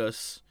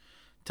pointless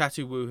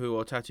Tattoo Woohoo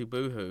or Tattoo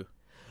Boohoo.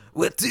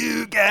 We're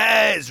two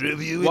guys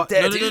reviewing What?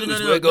 tattoos.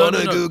 No, We're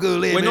gonna no. Google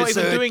We're image not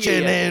even doing it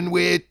search yet. and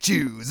we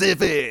choose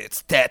if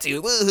it's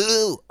tattoo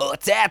woohoo or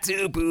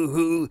tattoo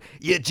boohoo.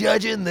 You're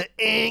judging the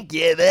ink,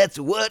 yeah, that's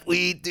what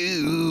we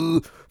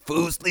do.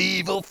 Full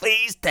sleeve or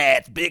face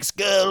tats, big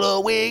skull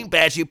or wing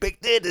patch. You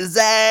pick the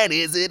design.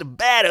 Is it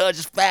bad or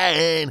just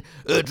fine?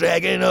 A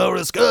dragon or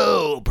a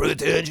skull,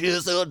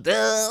 pretentious or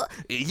dull?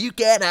 You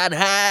cannot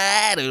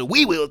hide, and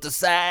we will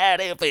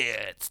decide if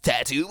it's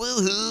tattoo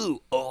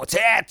woohoo or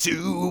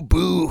tattoo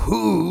boo-hoo.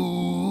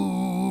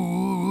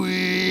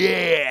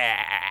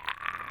 Yeah.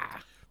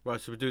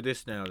 Right, so we do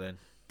this now then.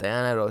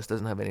 Diana Ross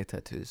doesn't have any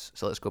tattoos,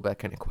 so let's go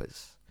back into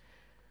quiz.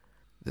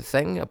 The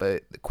thing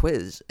about the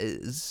quiz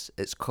is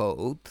it's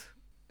called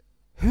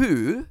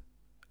Who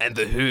and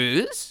the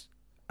Who's.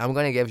 I'm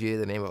going to give you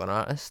the name of an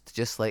artist,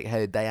 just like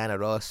how Diana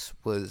Ross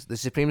was. The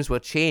Supremes were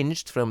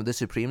changed from the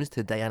Supremes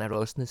to Diana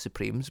Ross and the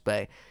Supremes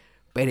by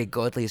Berry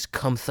Godley's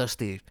cum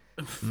thirsty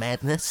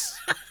madness.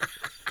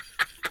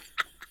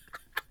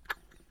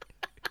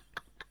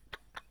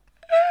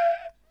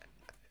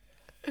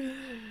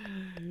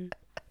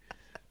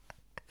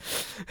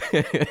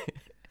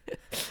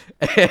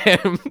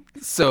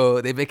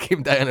 So they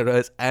became Diana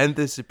Ross and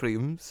the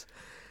Supremes.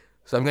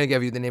 So I'm going to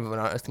give you the name of an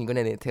artist, and you're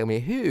going to tell me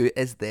who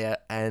is there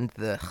and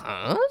the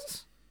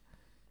Huhs.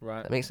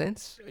 Right. That makes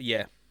sense?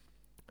 Yeah.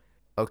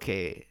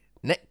 Okay.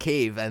 Nick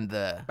Cave and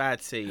the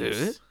Bad Seeds.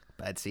 Who?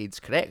 Bad Seeds,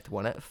 correct.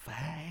 1 out of 5.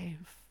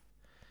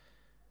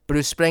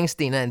 Bruce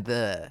Springsteen and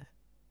the...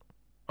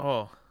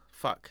 Oh,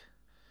 fuck.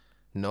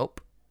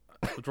 Nope.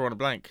 We're drawing a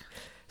blank.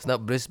 It's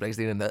not Bruce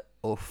Springsteen and the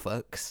Oh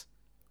Fucks.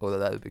 Although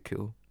that would be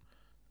cool.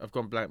 I've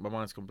gone blank. My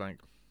mind's gone blank.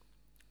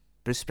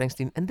 Bruce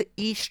Springsteen and the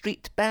E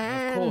Street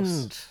Band. Of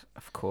course.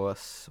 Of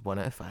course. 1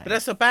 out of 5. But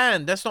that's a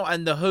band. That's not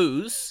and the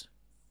Who's.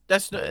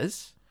 That's not. It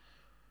is.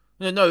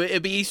 No,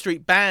 it'd be E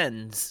Street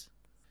Bands.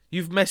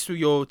 You've messed with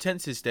your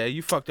tenses there.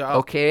 You fucked it up.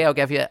 Okay, I'll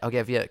give you it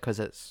because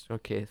it's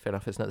okay. Fair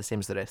enough. It's not the same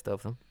as the rest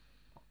of them.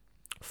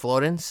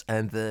 Florence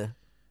and the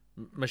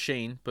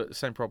Machine, but the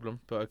same problem.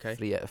 But okay.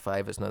 3 out of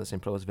 5. It's not the same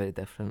problem. It's very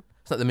different.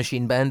 It's not the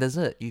Machine Band, is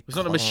it? It's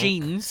not the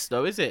Machines,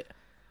 though, is it?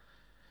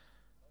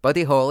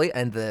 Buddy Holly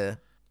and the...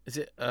 Is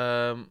it?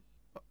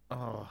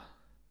 Oh,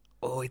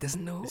 he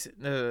doesn't know. Is it,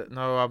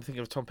 no, I'm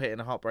thinking of Tom Petty and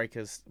the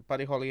Heartbreakers.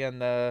 Buddy Holly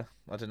and I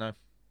don't know.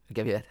 I'll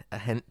give you a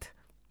hint.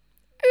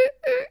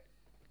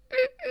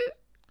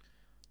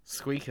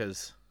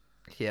 Squeakers.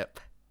 Yep.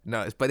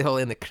 No, it's Buddy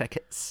Holly and the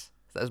Crickets.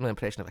 That was my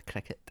impression of a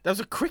cricket. That was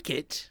a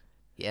cricket.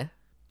 Yeah.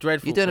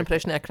 Dreadful. You do an cricket.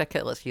 impression of a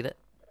cricket? Let's hear it.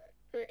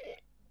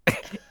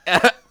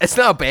 It's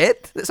not a bed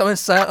that someone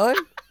sat on.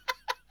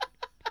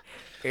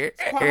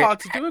 It's quite hard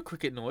to do a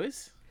cricket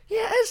noise.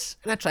 Yeah, it is.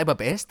 And I tried my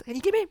best, and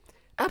you give me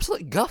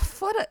absolute guff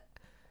for it.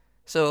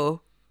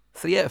 So,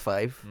 3 out of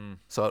 5,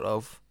 sort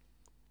of.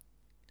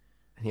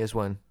 And here's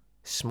one.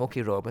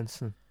 Smokey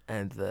Robinson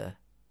and the...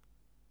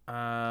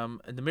 And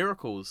the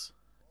Miracles.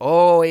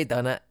 Oh, he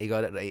done it. He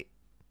got it right.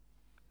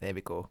 There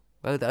we go.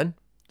 Well done.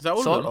 Is that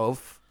all Sort of them?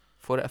 of.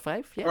 4 out of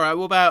 5, yeah. All right.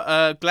 What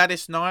about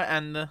Gladys Knight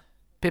and the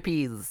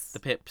Pippies.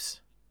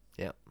 Pips?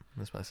 Yep,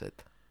 that's what I said.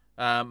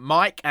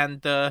 Mike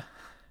and the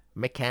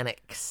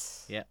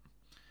Mechanics. yeah.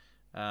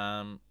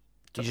 You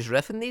just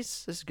riffing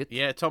these? This is good.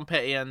 Yeah, Tom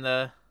Petty and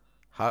the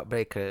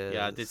Heartbreakers.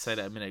 yeah. I did say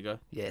that a minute ago.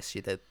 Yes,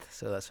 you did.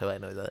 So that's how I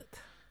know that.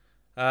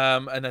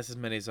 And that's as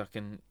many as I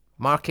can.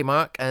 Marky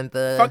Mark and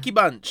the... Funky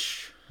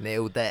Bunch.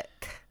 Nailed it.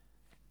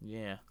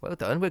 Yeah. Well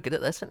done. We're good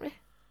at this, aren't we?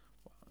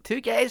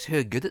 2 guys who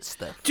are good at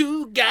stuff.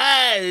 2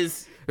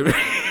 guys.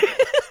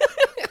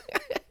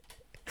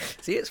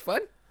 See, it's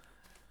fun.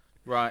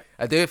 Right.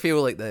 I do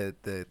feel like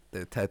the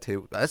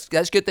tattoo.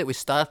 That's good that we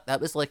start.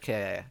 That was like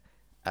a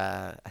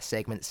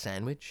segment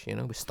sandwich. You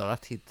know, we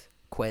started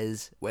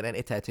quiz, went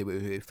into tattoo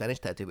woohoo,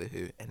 finished tattoo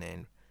woohoo, and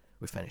then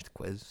we finished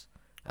quiz.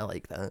 I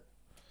like that.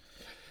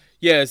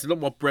 Yeah, it's a lot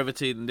more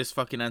brevity than this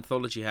fucking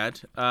anthology had.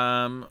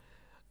 Bottom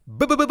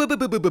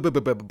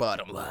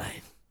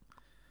line.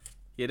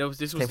 Yeah, this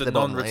was Came for the the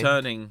bottom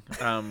non-returning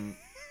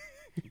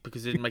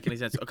because it didn't make any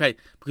sense. Okay,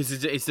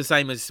 because it's the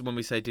same as when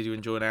we say, "Did you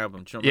enjoy an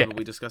album?" Do you not remember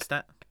we discussed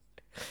that?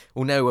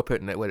 Well, now we're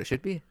putting it where it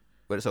should be,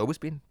 where it's always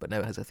been, but now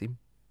it has a theme.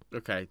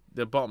 Okay,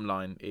 the bottom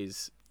line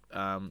is,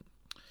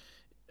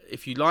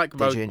 if you like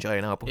Did you enjoy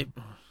an album?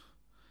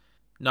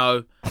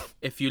 No,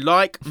 if you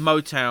like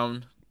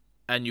Motown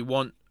and you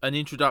want an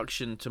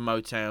introduction to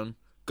Motown,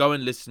 go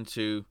and listen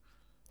to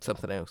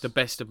Something else. the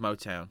best of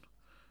Motown.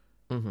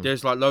 Mhm.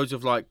 There's like loads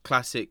of like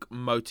classic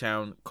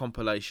Motown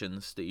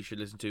compilations that you should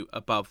listen to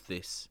above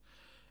this.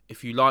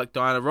 If you like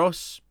Diana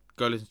Ross,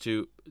 go listen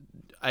to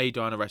a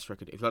Diana Ross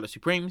record. If you like the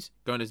Supremes,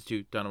 go and listen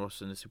to Diana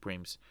Ross and the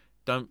Supremes.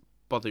 Don't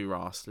bother your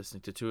ass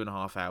listening to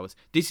 2.5 hours.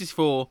 This is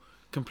for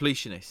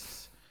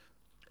completionists.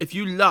 If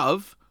you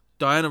love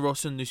Diana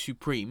Ross and the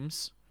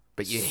Supremes,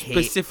 But you hate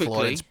specifically-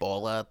 Florence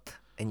Bollard,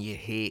 and you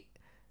hate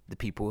the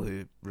people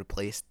who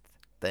replaced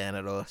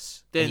Diana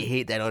Ross, Then- and you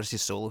hate Diana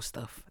Ross's solo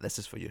stuff. This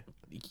is for you.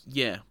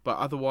 yeah, but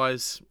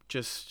otherwise,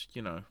 just,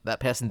 you know, That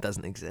person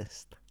doesn't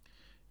exist.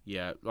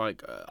 yeah,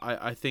 like,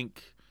 I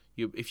think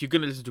if you're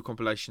going to listen to a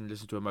compilation,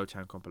 listen to a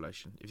Motown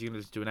compilation. If you're going to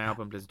listen to an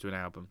album, listen to an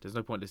album. There's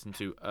no point listening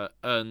to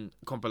a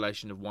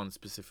compilation of one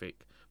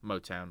specific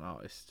Motown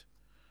artist.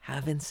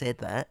 Having said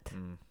that,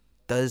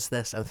 does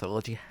this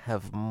anthology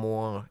have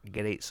more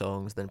great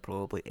songs than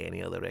probably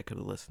any other record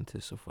I've listened to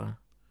so far.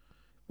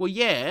 Well,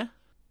 yeah.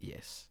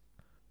 Yes.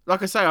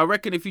 Like I say, I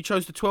reckon if you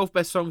chose the 12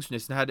 best songs from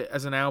this and had it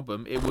as an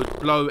album, it would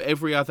blow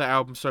every other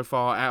album so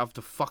far out of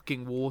the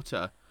fucking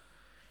water.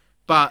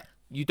 But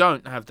you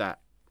don't have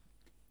that.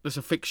 It's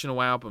a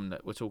fictional album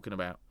that we're talking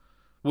about.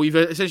 What you've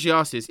essentially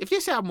asked is, if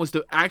this album was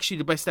actually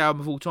the best album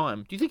of all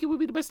time, do you think it would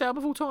be the best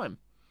album of all time?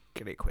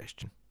 Great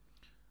question.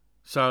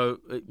 So,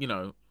 you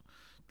know...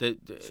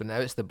 So now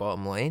it's the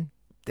bottom line.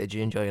 Did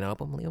you enjoy an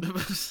album, Liam?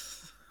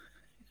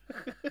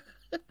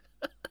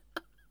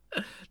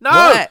 No!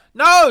 What?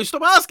 No!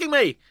 Stop asking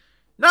me!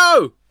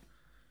 No!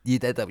 You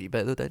did a wee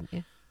bit though, didn't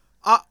you?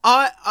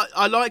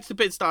 I liked the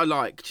bits that I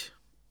liked.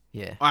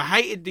 Yeah. I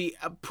hated the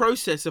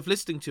process of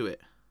listening to it.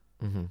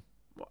 Mm-hmm.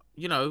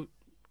 You know,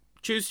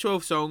 choose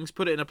 12 songs,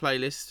 put it in a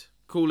playlist,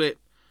 call it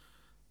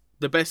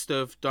the best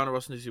of Diana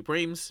Ross and the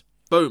Supremes.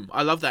 Boom.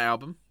 I love that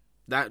album.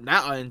 That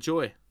I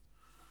enjoy.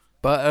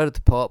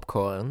 Buttered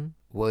Popcorn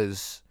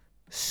was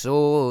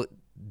so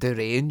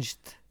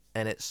deranged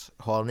in its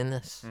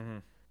horniness,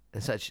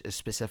 and such a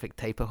specific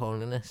type of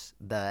horniness,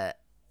 that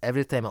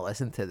every time I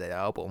listen to the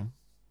album,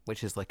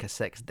 which is like a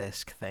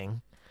 6-disc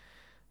thing,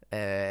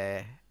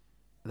 that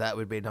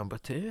would be number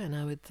 2, and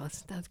I would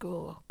listen to it and go,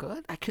 oh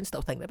God, I couldn't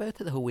stop thinking about it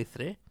the whole way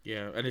through.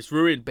 Yeah, and it's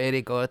ruined.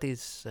 Berry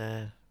Gordy's...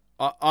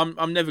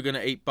 I'm never going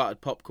to eat buttered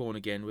popcorn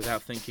again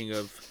without thinking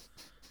of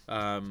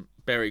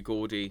Berry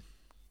Gordy.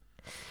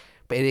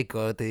 Berry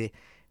Gordy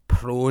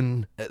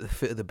prone at the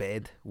foot of the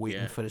bed,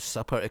 waiting Yeah. for his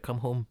supper to come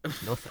home.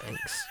 No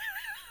thanks.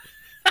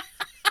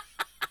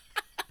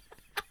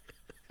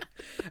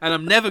 And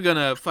I'm never going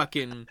to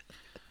fucking...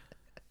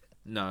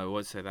 No, I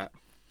won't say that.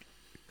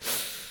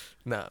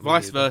 Nah,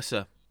 Vice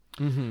versa.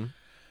 Mm-hmm.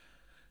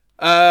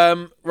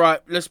 Right,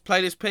 let's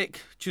play this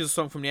pick. Choose a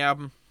song from the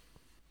album.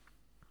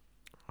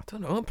 I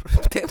don't know. I'm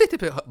tempted to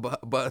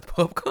put buttered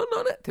popcorn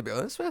on it, to be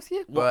honest with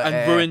you.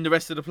 And ruin the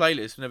rest of the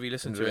playlist whenever you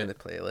listen and to ruin it.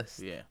 the playlist.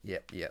 Yeah.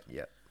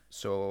 Yep.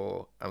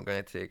 So I'm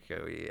going to take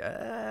away.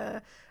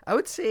 I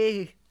would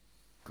say,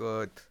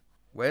 God,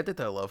 Where Did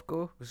Our Love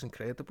Go was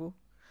incredible.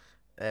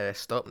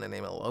 Stop in the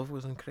Name of Love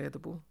was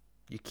incredible.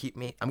 You Keep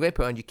Me. I'm going to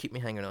put on You Keep Me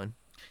Hanging On.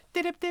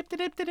 'Cause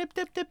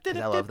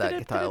I love that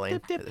guitar line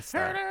at the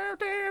start.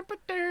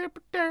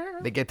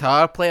 The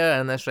guitar player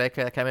in this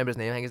record, I can't remember his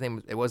name. I think his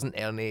name it wasn't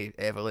Ernie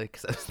Everly,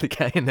 because that was the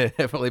guy in the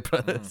Everly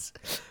Brothers,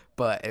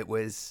 but it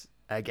was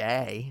a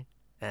guy,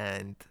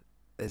 and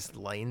his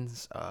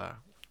lines are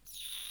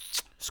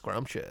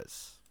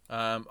scrumptious.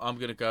 I'm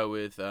going to go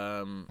with...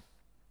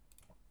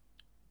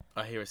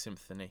 I hear a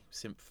symphony.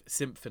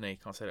 Symphony.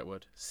 Can't say that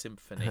word.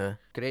 Symphony.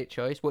 Great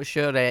choice. What's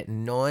your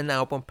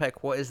non-album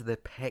pick? What is the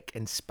pick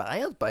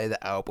inspired by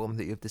the album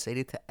that you've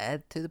decided to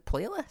add to the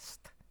playlist?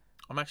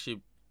 I'm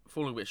actually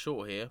falling a bit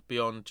short here,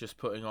 beyond just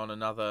putting on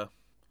another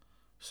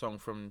song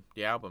from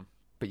the album.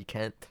 But you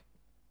can't.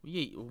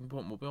 Yeah,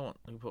 what more we want?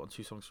 We can put on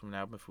 2 songs from an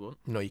album if we want.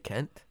 No, you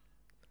can't.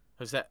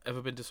 Has that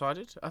ever been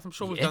decided? I'm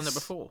sure we've done that Yes.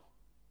 before.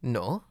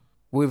 No.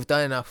 We've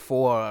done a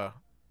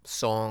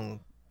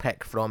 4-song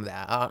pick from the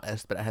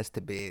artist, but it has to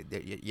be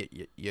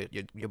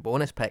your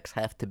bonus picks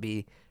have to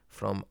be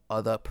from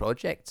other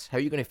projects. How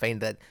are you going to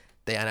find that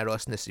Diana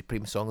Ross and the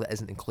Supreme song that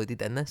isn't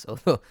included in this?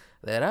 Although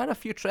there are a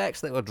few tracks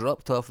that were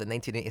dropped off the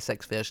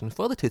 1986 version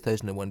for the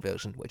 2001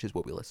 version, which is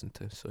what we listened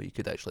to, so you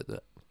could actually do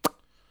it.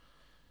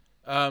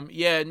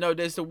 Yeah, no,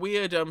 there's the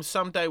weird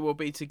Someday We'll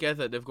Be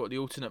Together. They've got the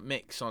alternate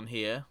mix on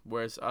here,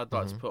 whereas I'd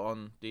like to put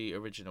on the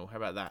original. How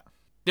about that?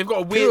 They've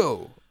got a weird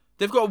Cool.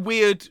 They've got a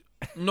weird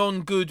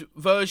non-good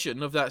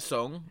version of that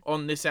song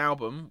on this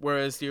album,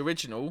 whereas the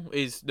original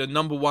is the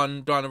number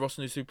 1 Diana Ross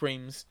and the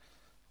Supremes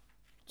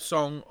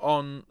song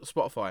on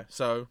Spotify.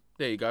 So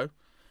there you go.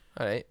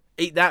 All right.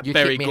 Eat that, You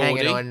Berry Keep Me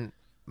Hanging Gordy. On.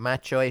 My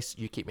choice,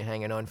 You Keep Me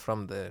Hanging On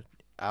from the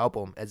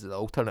album, is the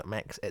alternate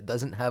mix. It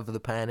doesn't have the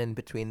pan in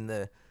between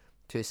the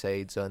 2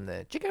 sides on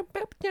the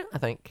I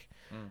think.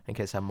 I think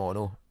it's a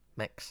mono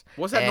mix.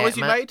 What's that noise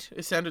you my- made?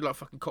 It sounded like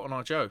fucking Cotton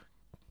Eye Joe.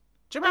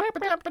 Cotton Eye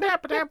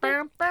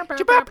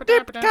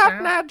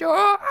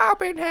Joe, I've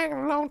been hanging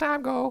a long time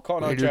ago.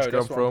 Cotton Eye Where Joe, did you come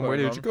that's what from? I'm Where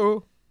putting did you on.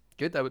 go?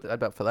 Good,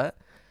 I'd up for that.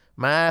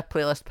 My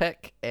playlist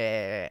pick,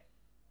 a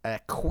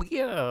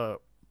queer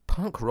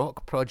punk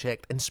rock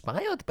project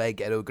inspired by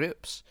ghetto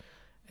groups.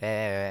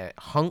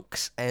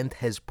 Hunks and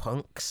His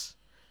Punks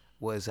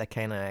was a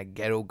kind of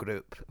ghetto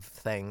group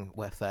thing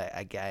with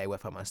a guy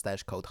with a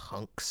mustache called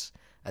Hunks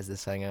as the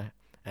singer,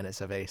 and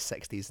it's a very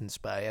 60s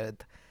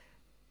inspired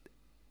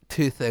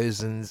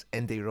 2000s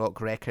indie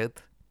rock record,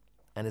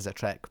 and is a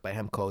track by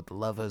him called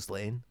Lover's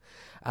Lane.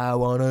 I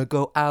wanna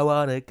go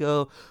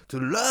to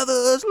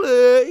Lover's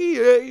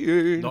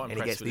Lane. Not And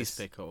impressed with this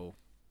pick at all.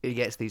 he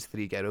gets these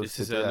 3 ghettos This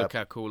to is do a a Look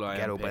How Cool I Am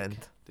ghetto pick.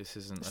 band. This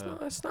isn't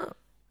It's not.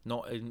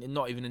 not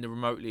even in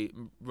the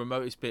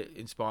remotest bit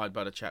inspired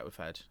by the chat we've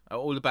had.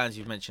 All the bands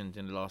you've mentioned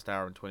in the last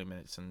hour and 20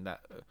 minutes, and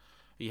that are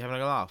you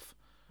having a laugh?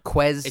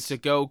 Quiz. It's a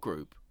girl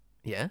group.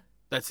 Yeah.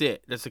 That's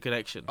it. That's the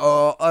connection.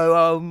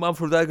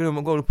 Manfred Dagenham,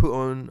 I'm going to put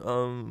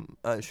on,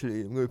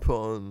 actually, I'm going to put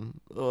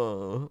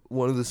on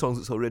one of the songs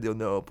that's already on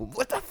the album.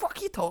 What the fuck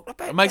are you talking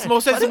about? It makes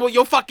more sense than what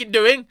you're fucking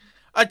doing.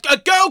 A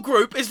girl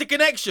group is the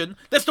connection.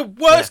 That's the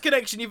worst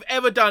connection you've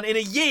ever done in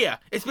a year.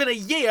 It's been a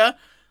year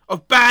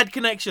of bad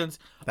connections.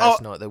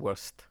 That's not the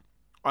worst.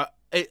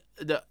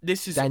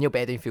 This is... Daniel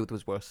Bedingfield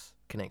was worse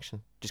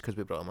connection, just because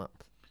we brought him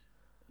up.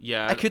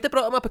 Yeah. I could have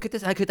brought him up. I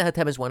could have had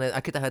him as one. I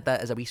could have had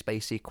that as a wee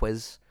spicy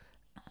quiz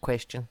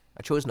question.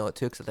 I chose not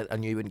to because I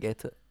knew you wouldn't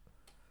get it.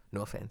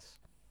 No offense.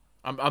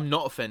 I'm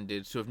not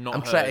offended to have not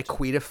I'm heard. trying to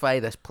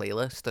queerify this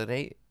playlist,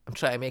 alright? I'm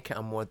trying to make it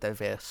a more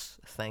diverse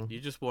thing. You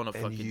just want to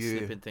fucking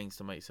slip in things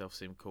to make yourself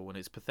seem cool, and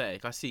it's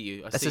pathetic. I see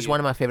you. This is one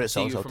of my favourite I see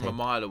songs you of all from a time.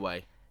 mile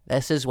away.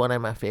 This is one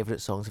of my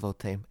favourite songs of all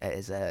time. It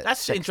is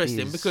That's 60s.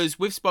 interesting because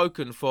we've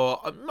spoken for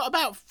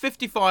about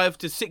 55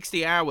 to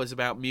 60 hours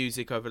about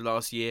music over the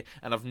last year,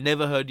 and I've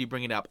never heard you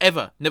bring it up.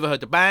 Ever. Never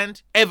heard the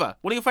band. Ever.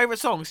 One of your favourite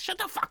songs. Shut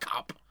the fuck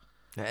up.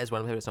 It is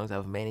one of my favourite songs. I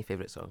have many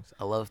favourite songs.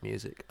 I love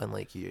music,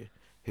 unlike you,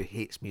 who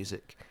hates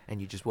music,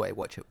 and you just want to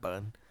watch it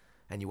burn,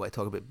 and you want to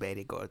talk about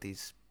Berry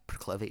Gordy's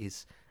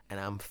proclivities, and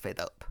I'm fed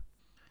up.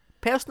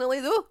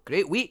 Personally, though,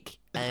 great week,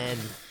 and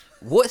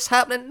what's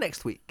happening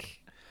next week?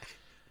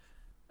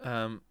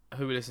 Who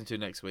we listen to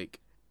next week?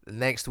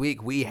 Next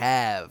week we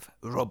have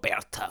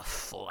Roberta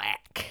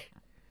Flack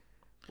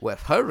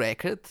with her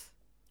record.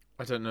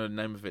 I don't know the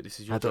name of it. This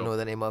is your I don't job. know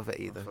the name of it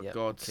either. For Yep,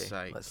 God's okay,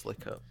 sake. let's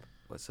look up.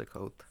 What's it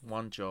called?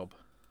 One job.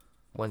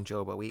 One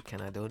job a week,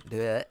 and I don't do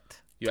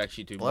it. You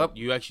actually do. Blurb.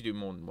 You actually do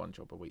more than one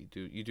job a week.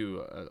 You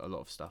do a lot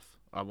of stuff.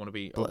 I want to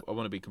be. I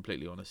want to be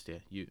completely honest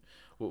here.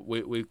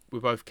 We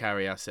both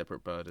carry our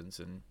separate burdens,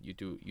 and you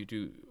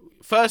do.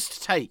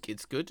 First Take.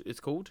 It's good. It's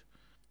called.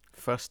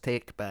 First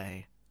Take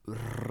by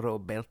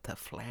Roberta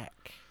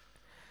Flack.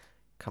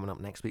 Coming up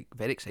next week.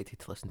 Very excited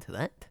to listen to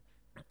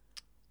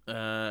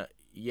that.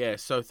 Yeah,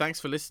 so thanks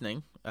for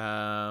listening,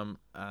 and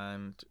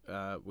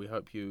we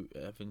hope you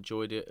have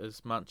enjoyed it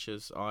as much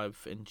as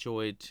I've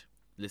enjoyed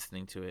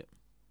listening to it,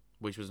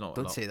 which was not a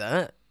Don't lot. say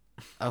that.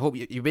 I hope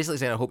you basically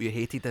saying I hope you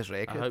hated this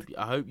record.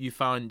 I hope you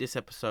found this I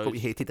episode hope you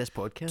hated this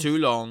podcast. too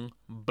long,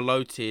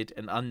 bloated,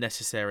 and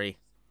unnecessary.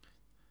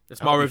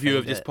 That's I my hope you review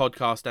of found this it.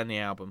 podcast and the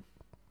album.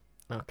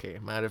 Okay,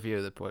 my review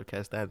of the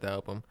podcast and the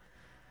album.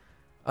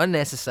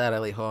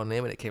 Unnecessarily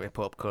horny when it came to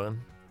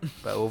popcorn,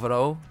 but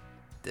overall,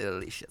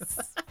 delicious.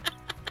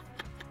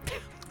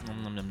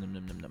 Nom, nom, nom, nom,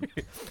 nom, nom, nom.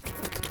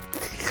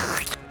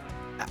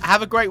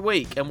 Have a great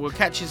week, and we'll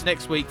catch you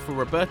next week for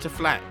Roberta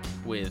Flack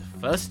with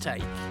First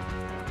Take.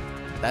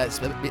 That's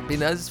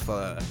been us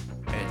for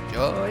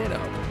Enjoy It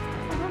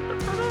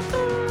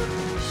All.